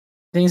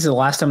 I think it's the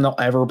last time they'll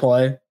ever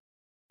play.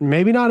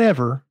 Maybe not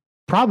ever.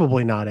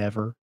 Probably not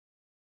ever.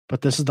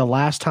 But this is the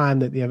last time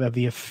that they have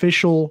the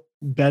official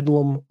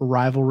Bedlam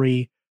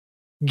rivalry.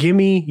 Give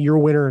me your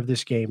winner of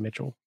this game,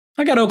 Mitchell.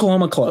 I got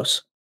Oklahoma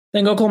close. I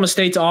think Oklahoma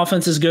State's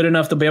offense is good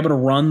enough to be able to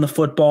run the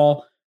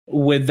football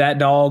with that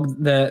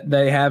dog that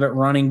they have at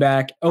running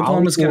back.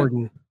 Oklahoma's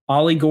going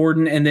Ollie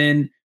Gordon, and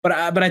then but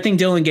I think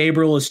Dylan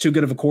Gabriel is too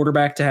good of a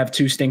quarterback to have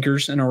two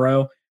stinkers in a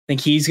row. I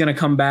think he's going to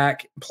come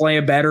back, play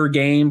a better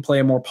game, play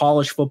a more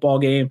polished football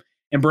game,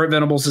 and Brent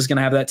Venables is going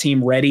to have that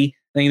team ready.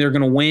 I think they're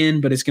going to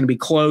win, but it's going to be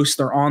close.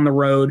 They're on the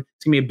road.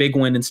 It's going to be a big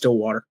win in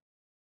Stillwater.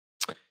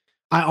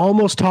 I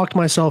almost talked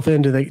myself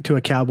into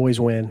a Cowboys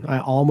win. I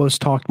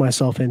almost talked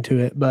myself into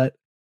it, but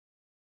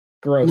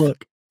Growth.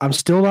 Look, I'm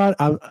still not.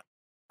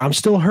 I'm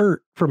still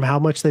hurt from how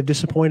much they've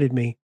disappointed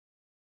me.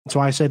 So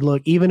I said,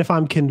 look, even if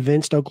I'm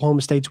convinced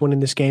Oklahoma State's winning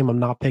this game, I'm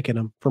not picking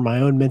them for my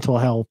own mental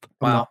health.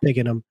 I'm not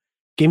picking them.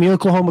 Give me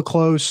Oklahoma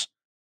close.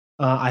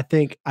 I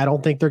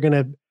don't think they're going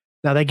to.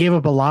 Now, they gave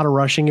up a lot of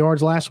rushing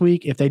yards last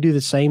week. If they do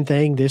the same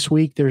thing this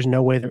week, there's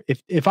no way.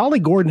 If Ollie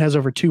Gordon has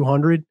over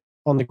 200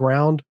 on the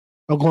ground,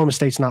 Oklahoma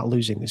State's not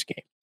losing this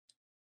game.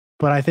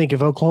 But I think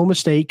if Oklahoma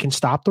State can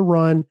stop the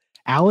run,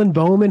 Alan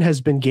Bowman has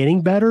been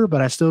getting better,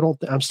 but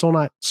I'm still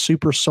not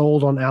super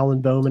sold on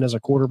Alan Bowman as a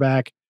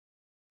quarterback.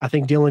 I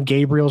think Dylan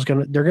Gabriel's they're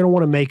going to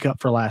want to make up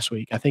for last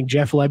week. I think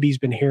Jeff Lebby's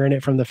been hearing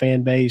it from the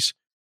fan base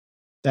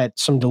that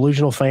some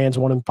delusional fans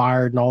want him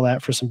fired and all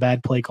that for some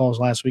bad play calls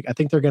last week. I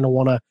think they're going to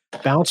want to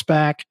bounce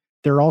back.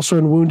 They're also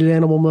in wounded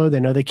animal mode. They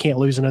know they can't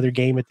lose another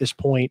game at this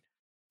point.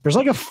 There's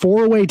like a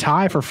 4-way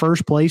tie for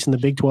first place in the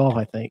Big 12,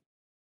 I think.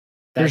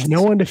 There's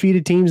no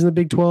undefeated teams in the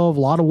Big 12, a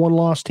lot of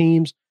one-loss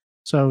teams.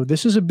 So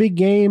this is a big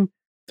game.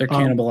 They're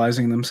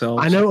cannibalizing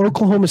themselves. I know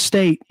Oklahoma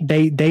State,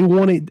 they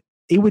wanted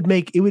it would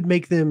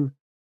make them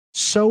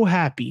so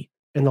happy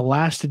in the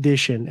last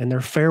edition and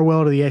their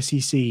farewell to the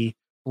SEC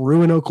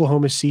ruin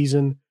Oklahoma's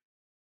season.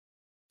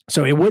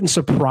 So it wouldn't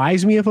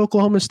surprise me if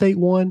Oklahoma State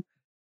won,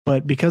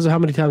 but because of how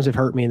many times they've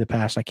hurt me in the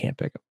past, I can't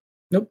pick them.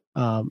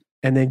 Nope.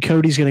 And then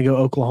Cody's going to go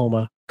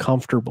Oklahoma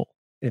comfortable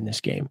in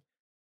this game.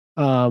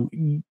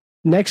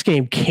 Next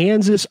game,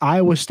 Kansas,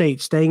 Iowa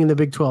State, staying in the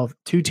Big 12.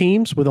 Two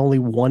teams with only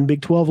one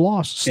Big 12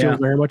 loss, still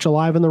very much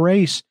alive in the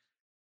race.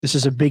 This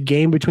is a big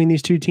game between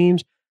these two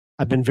teams.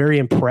 I've been very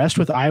impressed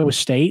with Iowa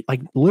State.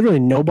 Like, literally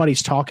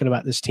nobody's talking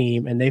about this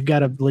team, and they've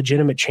got a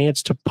legitimate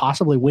chance to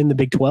possibly win the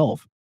Big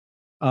 12.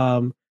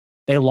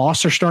 They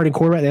lost their starting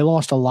quarterback. They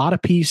lost a lot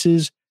of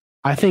pieces.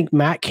 I think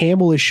Matt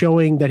Campbell is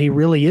showing that he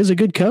really is a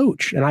good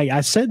coach. And I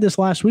said this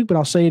last week, but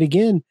I'll say it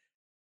again.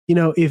 You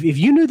know, if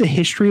you knew the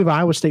history of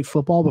Iowa State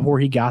football before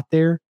he got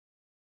there,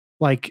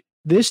 like,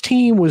 this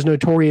team was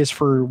notorious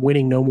for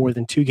winning no more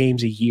than 2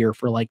 games a year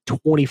for like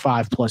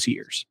 25 plus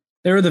years.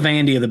 They were the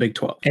Vandy of the Big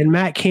 12. And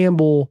Matt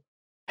Campbell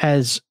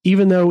has,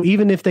 even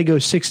if they go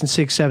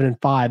 6-6,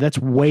 7-5, that's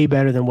way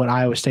better than what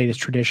Iowa State has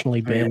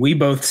traditionally been. I mean, we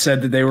both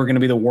said that they were going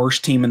to be the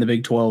worst team in the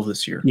Big 12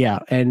 this year. Yeah,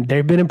 and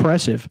they've been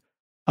impressive.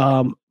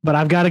 But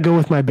I've got to go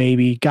with my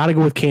baby. Got to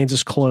go with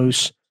Kansas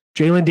close.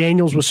 Jalen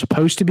Daniels was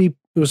supposed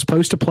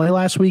to play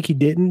last week. He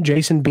didn't.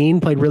 Jason Bean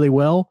played really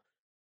well.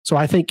 So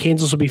I think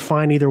Kansas will be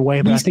fine either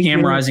way. But He's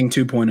Cam Rising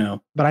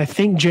 2.0. But I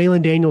think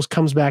Jalen Daniels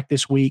comes back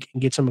this week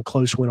and gets him a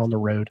close win on the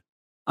road.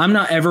 I'm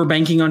not ever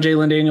banking on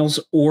Jalen Daniels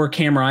or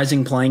Cam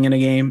Rising playing in a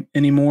game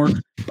anymore.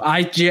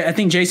 I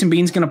think Jason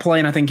Bean's going to play,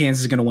 and I think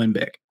Kansas is going to win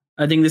big.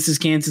 I think this is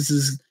Kansas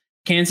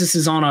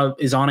is on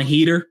a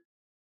heater,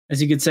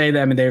 as you could say.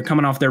 That, I mean, they're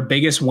coming off their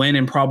biggest win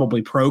in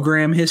probably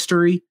program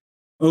history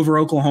over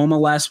Oklahoma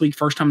last week.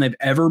 First time they've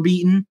ever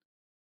beaten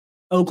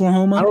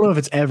Oklahoma. I don't know if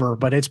it's ever,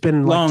 but it's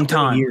been like long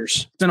time.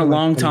 Years. It's been a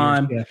long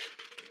time. Yeah.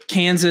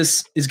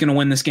 Kansas is going to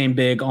win this game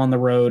big on the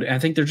road. And I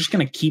think they're just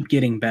going to keep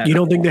getting better. You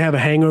don't think they have a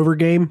hangover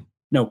game?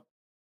 No,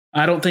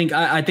 I don't think.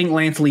 I think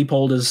Lance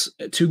Leipold is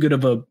too good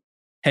of a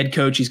head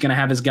coach. He's going to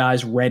have his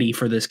guys ready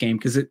for this game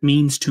because it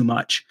means too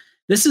much.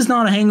 This is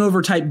not a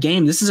hangover type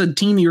game. This is a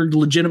team you're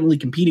legitimately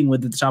competing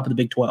with at the top of the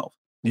Big 12.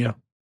 Yeah.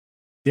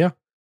 Yeah.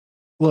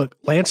 Look,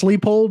 Lance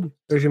Leipold,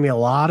 there's going to be a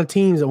lot of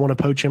teams that want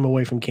to poach him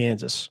away from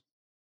Kansas.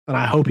 And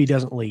I hope he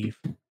doesn't leave.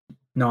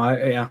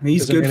 No,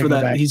 he's good for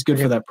that. He's good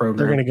for that program.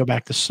 They're going to go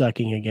back to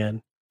sucking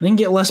again. They can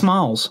get Les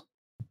Miles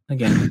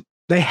again.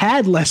 They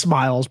had Les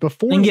Miles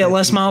before. They can get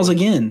Les Miles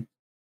again.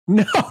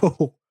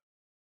 No.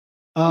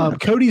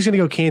 Cody's going to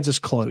go Kansas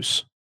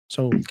close.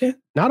 So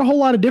not a whole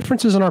lot of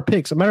differences in our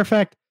picks. As a matter of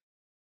fact,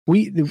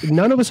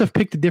 none of us have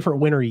picked a different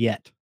winner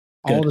yet.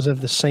 All of us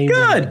have the same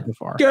winner so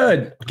far.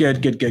 Good.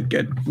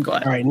 I'm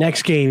glad. All right,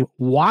 next game,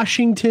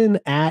 Washington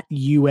at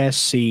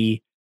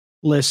USC.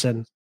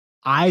 Listen,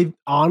 I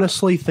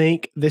honestly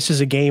think this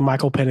is a game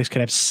Michael Penix could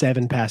have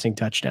 7 passing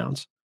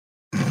touchdowns.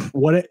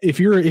 What if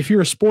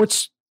you're a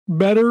sports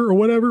bettor or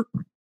whatever,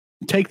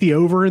 take the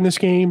over in this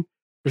game.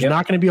 There's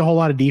not going to be a whole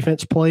lot of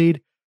defense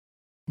played,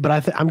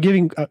 but I'm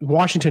giving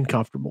Washington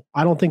comfortable.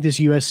 I don't think this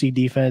USC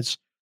defense,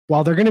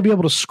 while they're going to be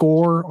able to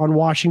score on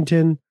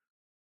Washington,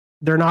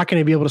 they're not going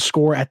to be able to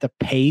score at the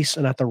pace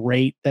and at the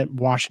rate that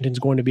Washington's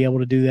going to be able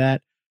to do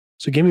that.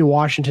 So give me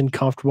Washington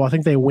comfortable. I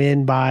think they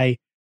win by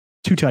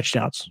 2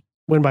 touchdowns,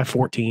 win by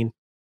 14.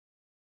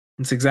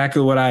 That's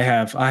exactly what I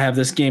have. I have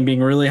this game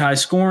being really high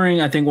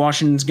scoring. I think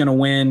Washington's going to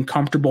win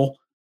comfortable,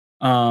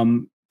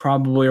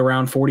 probably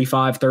around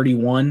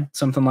 45-31,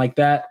 something like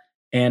that.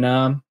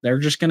 And they're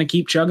just going to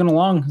keep chugging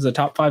along as a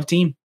top 5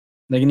 team.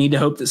 They need to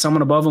hope that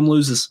someone above them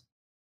loses.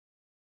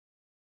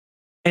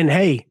 And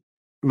hey,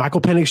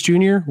 Michael Penix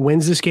Jr.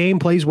 wins this game,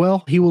 plays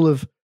well. He will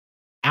have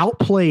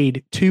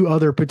outplayed 2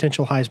 other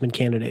potential Heisman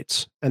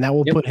candidates, and that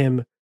will put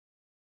him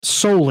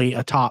solely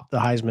atop the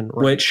Heisman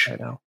race right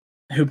now.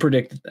 Who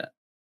predicted that?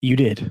 You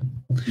did.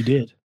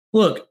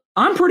 Look,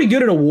 I'm pretty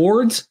good at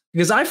awards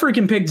because I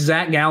freaking picked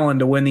Zach Gallen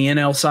to win the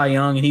NL Cy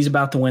Young, and he's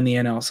about to win the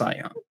NL Cy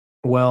Young.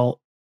 Well,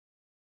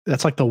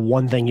 that's like the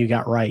one thing you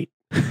got right.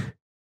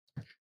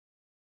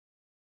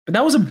 But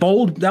that was a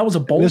bold.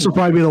 This will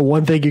probably be the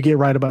one thing you get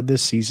right about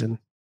this season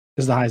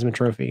is the Heisman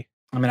Trophy.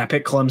 I mean, I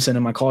picked Clemson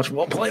in my college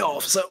football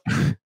playoff. So,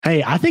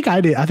 hey, I think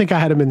I did. I think I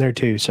had him in there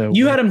too. So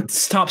you had him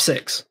top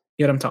 6.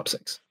 You had him top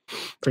 6.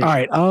 All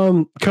right.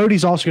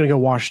 Cody's also going to go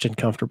Washington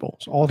comfortable.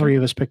 So all three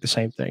of us picked the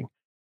same thing.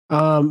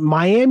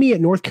 Miami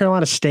at North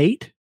Carolina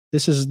State.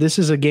 This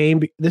is a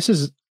game. This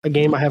is a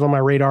game I have on my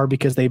radar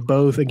because they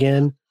both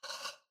again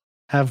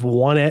have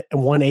one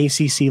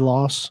ACC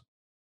loss.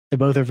 They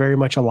both are very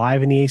much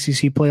alive in the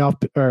ACC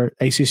playoff or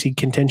ACC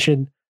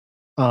contention.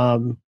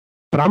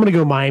 But I'm going to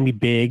go Miami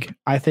big.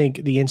 I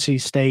think the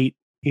NC State,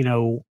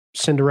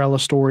 Cinderella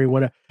story,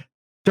 whatever.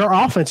 Their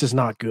offense is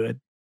not good.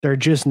 They're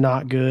just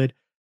not good.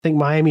 I think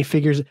Miami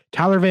figures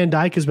Tyler Van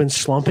Dyke has been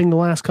slumping the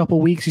last couple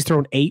of weeks. He's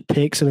thrown 8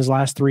 picks in his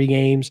last 3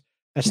 games.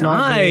 That's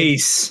not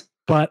nice. Good,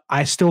 but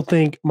I still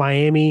think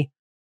Miami,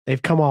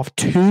 they've come off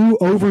 2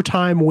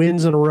 overtime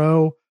wins in a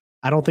row.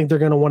 I don't think they're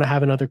going to want to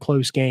have another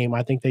close game.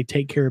 I think they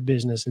take care of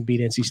business and beat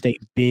NC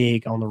State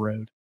big on the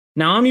road.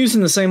 Now, I'm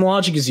using the same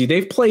logic as you.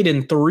 They've played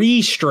in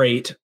 3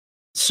 straight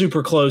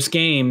super close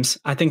games.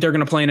 I think they're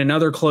going to play in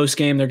another close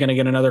game. They're going to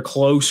get another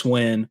close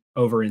win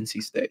over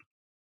NC State.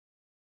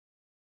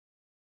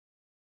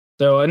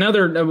 So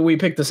we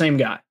picked the same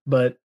guy,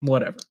 but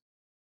whatever.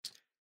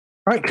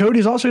 All right,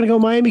 Cody's also going to go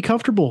Miami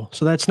comfortable.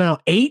 So that's now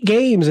 8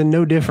 games and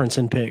no difference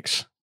in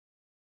picks.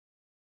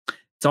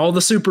 It's all the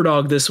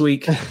Superdog this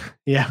week.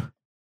 Yeah.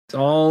 It's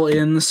all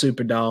in the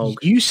Superdog.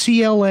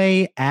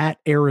 UCLA at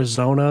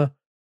Arizona.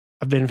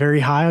 I've been very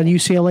high on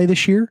UCLA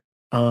this year.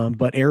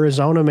 But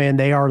Arizona, man,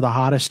 they are the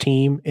hottest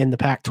team in the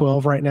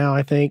Pac-12 right now,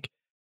 I think.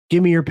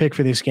 Give me your pick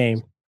for this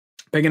game.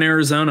 Picking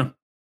Arizona.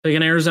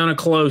 Picking Arizona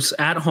close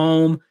at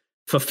home.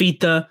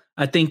 Fafita.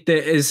 I think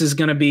that this is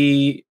going to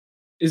be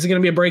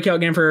a breakout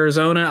game for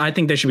Arizona. I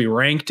think they should be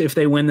ranked if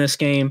they win this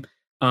game.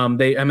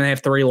 They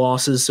have 3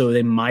 losses, so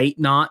they might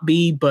not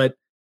be, but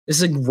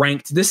this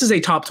is a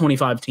top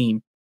 25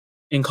 team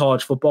in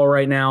college football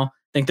right now.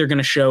 I think they're going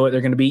to show it.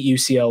 They're going to beat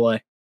UCLA.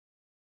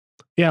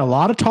 Yeah, a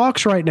lot of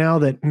talks right now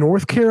that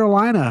North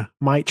Carolina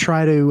might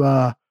try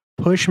to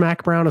push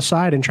Mac Brown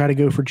aside and try to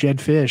go for Jedd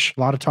Fisch. A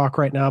lot of talk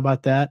right now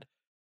about that.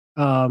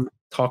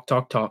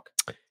 Talk.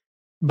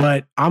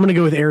 But I'm going to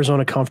go with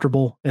Arizona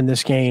comfortable in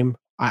this game.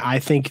 I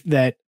think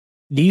that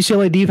the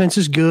UCLA defense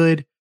is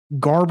good.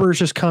 Garber's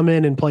just come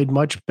in and played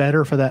much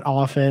better for that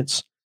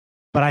offense.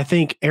 But I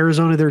think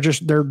Arizona, they're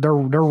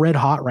red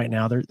hot right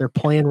now. They're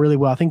playing really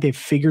well. I think they've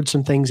figured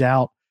some things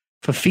out.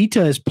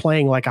 Fafita is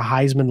playing like a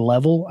Heisman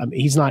level. I mean,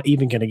 he's not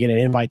even going to get an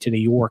invite to New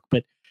York,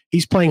 but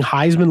he's playing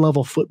Heisman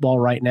level football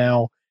right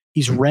now.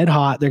 He's red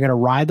hot. They're going to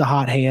ride the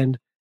hot hand.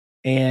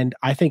 And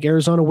I think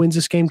Arizona wins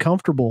this game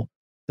comfortable.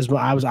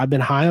 I've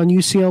been high on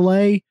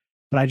UCLA,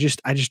 but I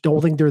just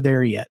don't think they're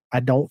there yet. I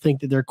don't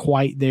think that they're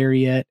quite there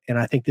yet. And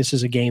I think this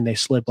is a game they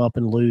slip up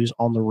and lose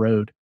on the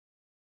road.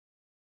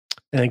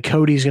 And then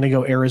Cody's going to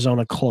go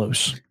Arizona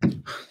close.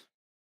 Okay.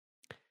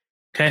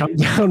 Come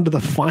down to the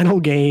final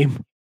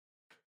game,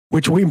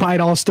 which we might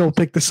all still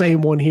pick the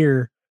same one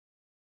here.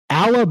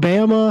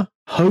 Alabama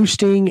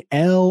hosting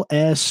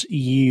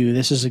LSU.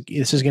 This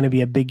is going to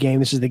be a big game.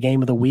 This is the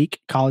game of the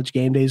week. College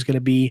game day is going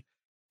to be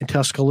in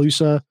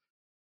Tuscaloosa.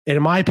 And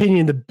in my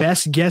opinion, the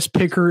best guest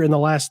picker in the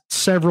last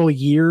several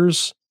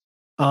years,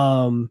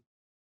 Nate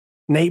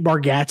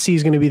Bargatze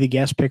is going to be the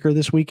guest picker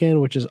this weekend,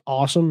 which is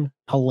awesome,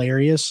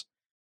 hilarious.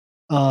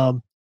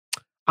 I'm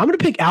going to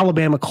pick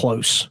Alabama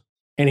close,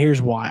 and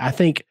here's why. I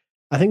think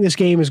this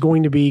game is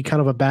going to be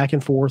kind of a back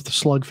and forth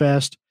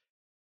slugfest,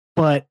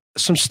 but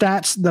some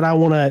stats that I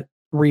want to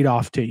read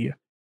off to you.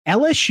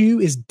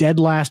 LSU is dead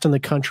last in the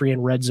country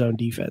in red zone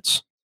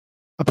defense.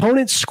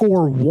 Opponents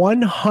score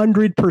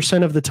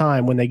 100% of the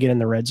time when they get in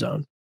the red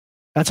zone.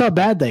 That's how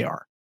bad they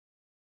are.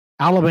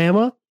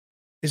 Alabama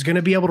is going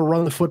to be able to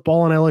run the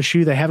football on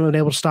LSU. They haven't been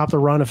able to stop the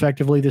run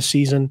effectively this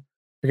season.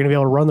 They're going to be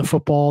able to run the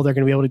football. They're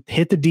going to be able to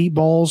hit the deep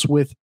balls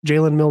with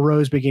Jalen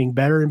Milroe getting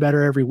better and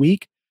better every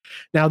week.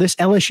 Now, this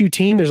LSU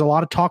team, there's a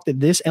lot of talk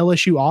that this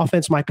LSU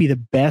offense might be the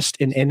best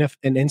in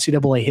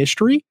NCAA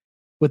history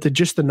with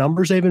just the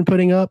numbers they've been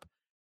putting up.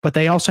 But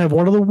they also have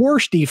one of the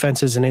worst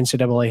defenses in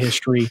NCAA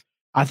history.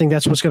 I think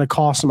that's what's going to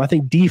cost them. I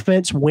think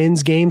defense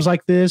wins games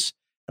like this,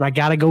 and I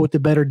got to go with the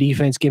better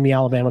defense. Give me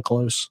Alabama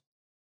close.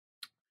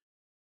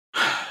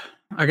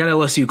 I got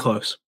LSU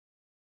close.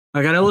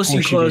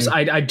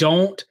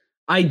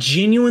 I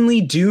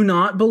genuinely do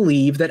not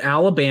believe that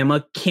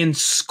Alabama can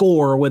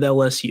score with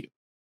LSU.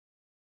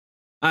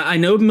 I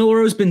know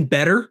Milroe's been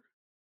better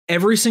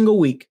every single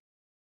week,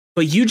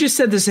 but you just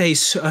said this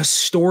is a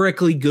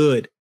historically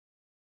good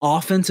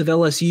offense of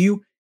LSU.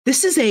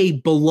 This is a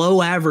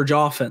below average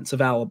offense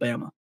of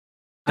Alabama.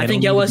 I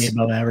think LSU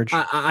above average.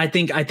 I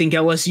think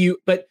LSU,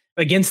 but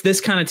against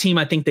this kind of team,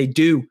 I think they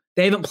do.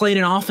 They haven't played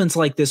an offense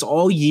like this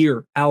all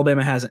year.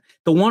 Alabama hasn't.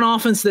 The one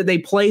offense that they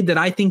played that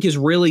I think is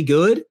really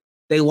good,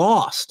 they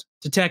lost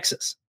to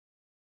Texas.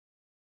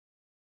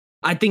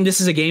 I think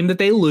this is a game that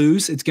they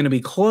lose. It's going to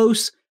be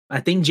close. I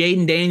think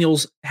Jaden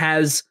Daniels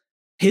has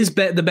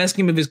the best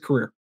game of his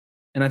career.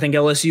 And I think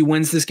LSU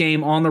wins this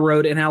game on the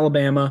road in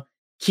Alabama,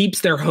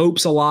 keeps their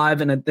hopes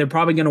alive, and they're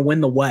probably going to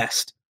win the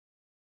West.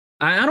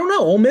 I don't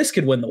know. Ole Miss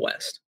could win the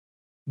West,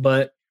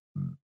 but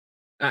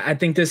I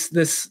think this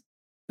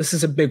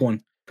is a big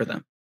one for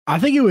them. I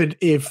think it would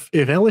if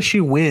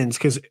LSU wins,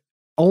 because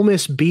Ole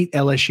Miss beat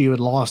LSU and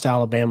lost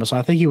Alabama, so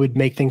I think it would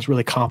make things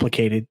really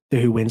complicated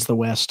to who wins the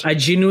West. I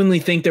genuinely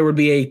think there would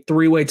be a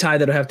 3-way tie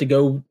that would have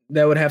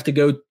to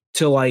go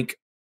to like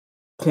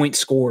points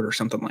scored or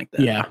something like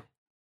that. Yeah,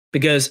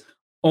 because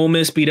Ole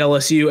Miss beat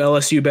LSU,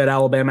 LSU beat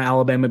Alabama,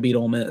 Alabama beat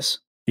Ole Miss.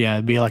 Yeah,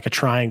 it'd be like a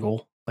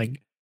triangle,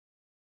 like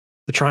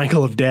the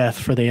triangle of death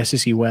for the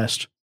SEC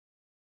West.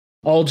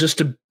 All just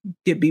to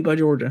get beat by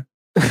Georgia.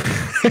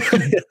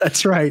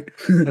 That's right.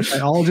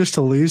 All just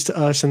to lose to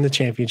us in the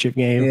championship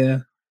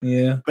game.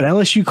 Yeah. But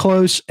LSU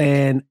close,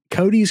 and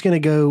Cody's going to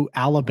go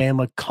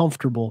Alabama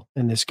comfortable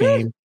in this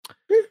game.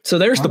 So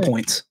there's the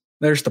points.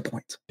 There's the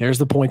points. There's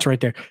the points right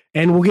there.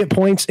 And we'll get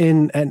points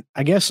in, and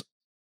I guess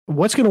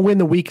what's going to win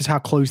the week is how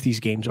close these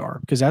games are,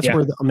 because that's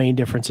where the main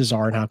differences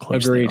are and how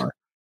close they are.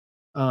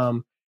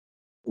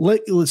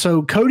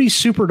 So Cody's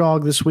super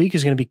dog this week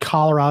is going to be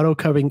Colorado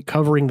covering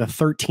the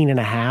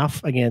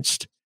 13.5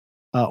 against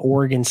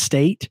Oregon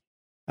State.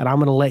 And I'm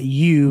going to let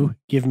you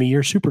give me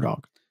your super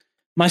dog.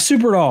 My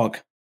super dog,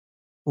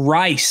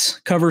 Rice,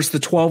 covers the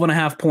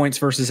 12.5 points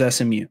versus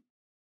SMU. I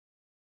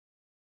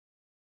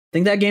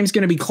think that game's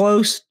going to be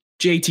close.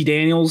 JT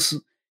Daniels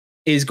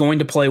is going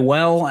to play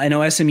well. I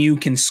know SMU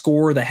can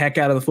score the heck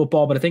out of the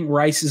football, but I think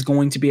Rice is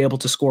going to be able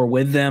to score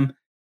with them.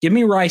 Give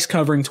me Rice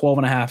covering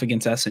 12.5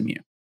 against SMU.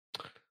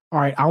 All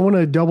right, I want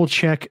to double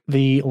check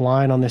the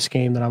line on this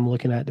game that I'm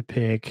looking at to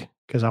pick,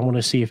 because I want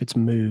to see if it's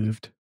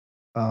moved.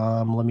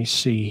 Let me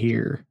see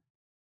here.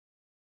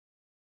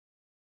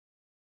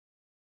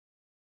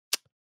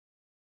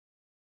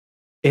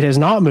 It has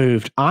not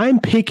moved. I'm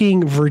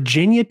picking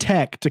Virginia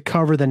Tech to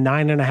cover the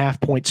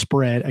 9.5 point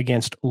spread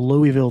against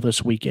Louisville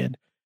this weekend.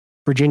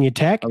 Virginia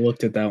Tech. I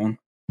looked at that one.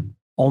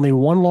 Only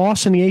one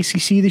loss in the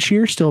ACC this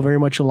year, still very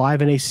much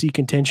alive in ACC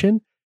contention.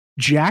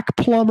 Jack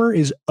Plummer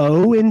is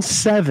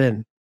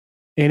 0-7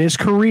 in his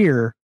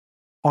career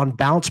on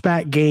bounce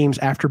back games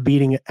after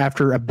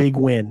a big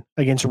win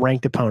against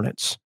ranked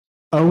opponents.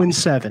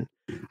 0-7.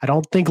 I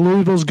don't think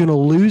Louisville's going to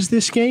lose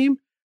this game,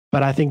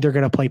 but I think they're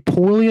going to play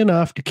poorly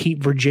enough to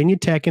keep Virginia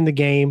Tech in the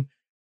game.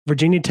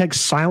 Virginia Tech's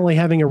silently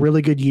having a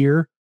really good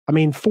year. I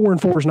mean,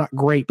 4-4 is not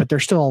great, but they're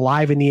still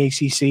alive in the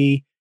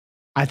ACC.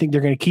 I think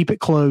they're going to keep it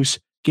close.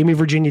 Give me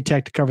Virginia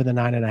Tech to cover the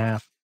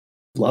 9.5.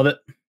 Love it.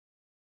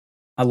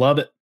 I love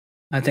it.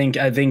 I think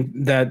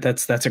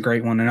that's a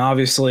great one. And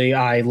obviously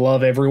I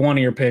love every one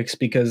of your picks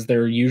because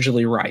they're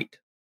usually right.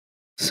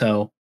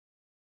 So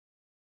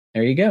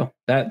there you go.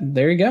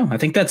 There you go. I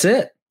think that's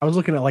it. I was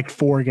looking at like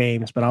 4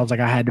 games, but I was like,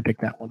 I had to pick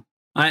that one.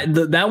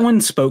 That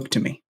one spoke to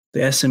me.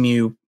 The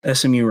SMU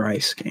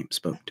Rice game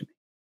spoke to me.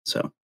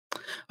 So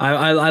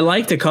I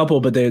liked a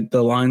couple, but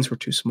the lines were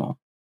too small.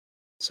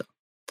 So,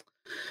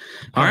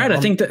 all right. I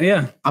think that,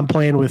 yeah, I'm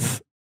playing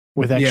with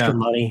extra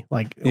money.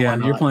 Like,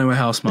 you're playing with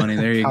house money.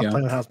 There you go. I'm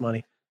playing with house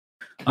money.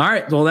 All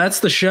right. Well,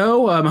 that's the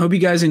show. I hope you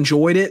guys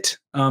enjoyed it.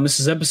 This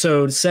is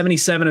episode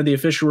 77 of the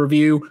Official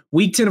Review.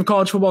 Week 10 of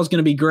college football is going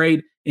to be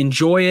great.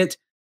 Enjoy it.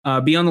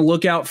 Be on the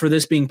lookout for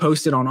this being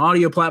posted on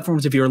audio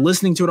platforms. If you're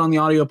listening to it on the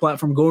audio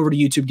platform, go over to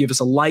YouTube, give us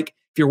a like.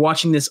 If you're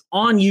watching this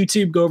on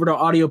YouTube, go over to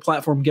audio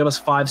platform, give us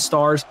 5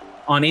 stars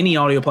on any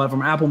audio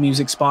platform, Apple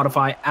Music,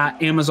 Spotify,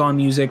 Amazon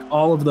Music,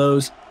 all of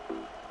those.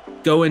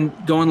 Go and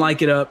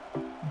like it up.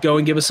 Go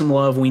and give us some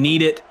love. We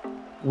need it.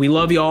 We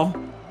love y'all.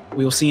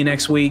 We will see you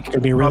next week.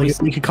 It'll be a really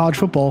good week of college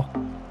football.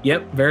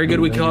 Yep. Very good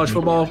week of college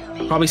football.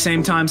 Probably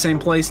same time, same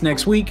place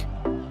next week.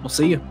 We'll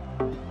see you.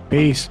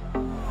 Peace.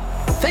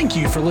 Thank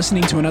you for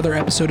listening to another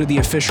episode of The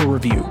Official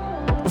Review.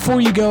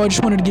 Before you go, I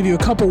just wanted to give you a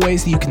couple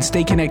ways that you can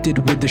stay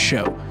connected with the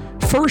show.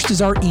 First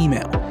is our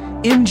email,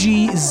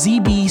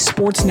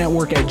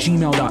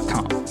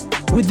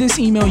 mgzbsportsnetwork@gmail.com. With this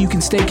email, you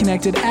can stay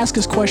connected, ask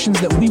us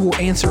questions that we will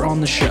answer on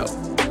the show.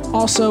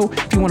 Also,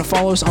 if you want to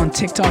follow us on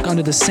TikTok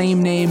under the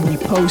same name, we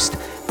post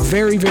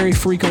very, very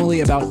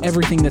frequently about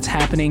everything that's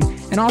happening.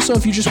 And also,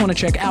 if you just want to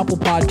check Apple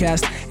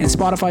Podcast and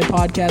Spotify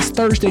Podcast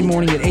Thursday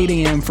morning at 8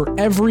 a.m. for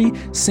every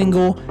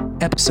single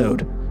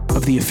episode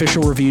of The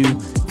Official Review.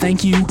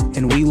 Thank you,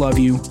 and we love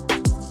you.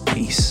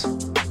 Peace.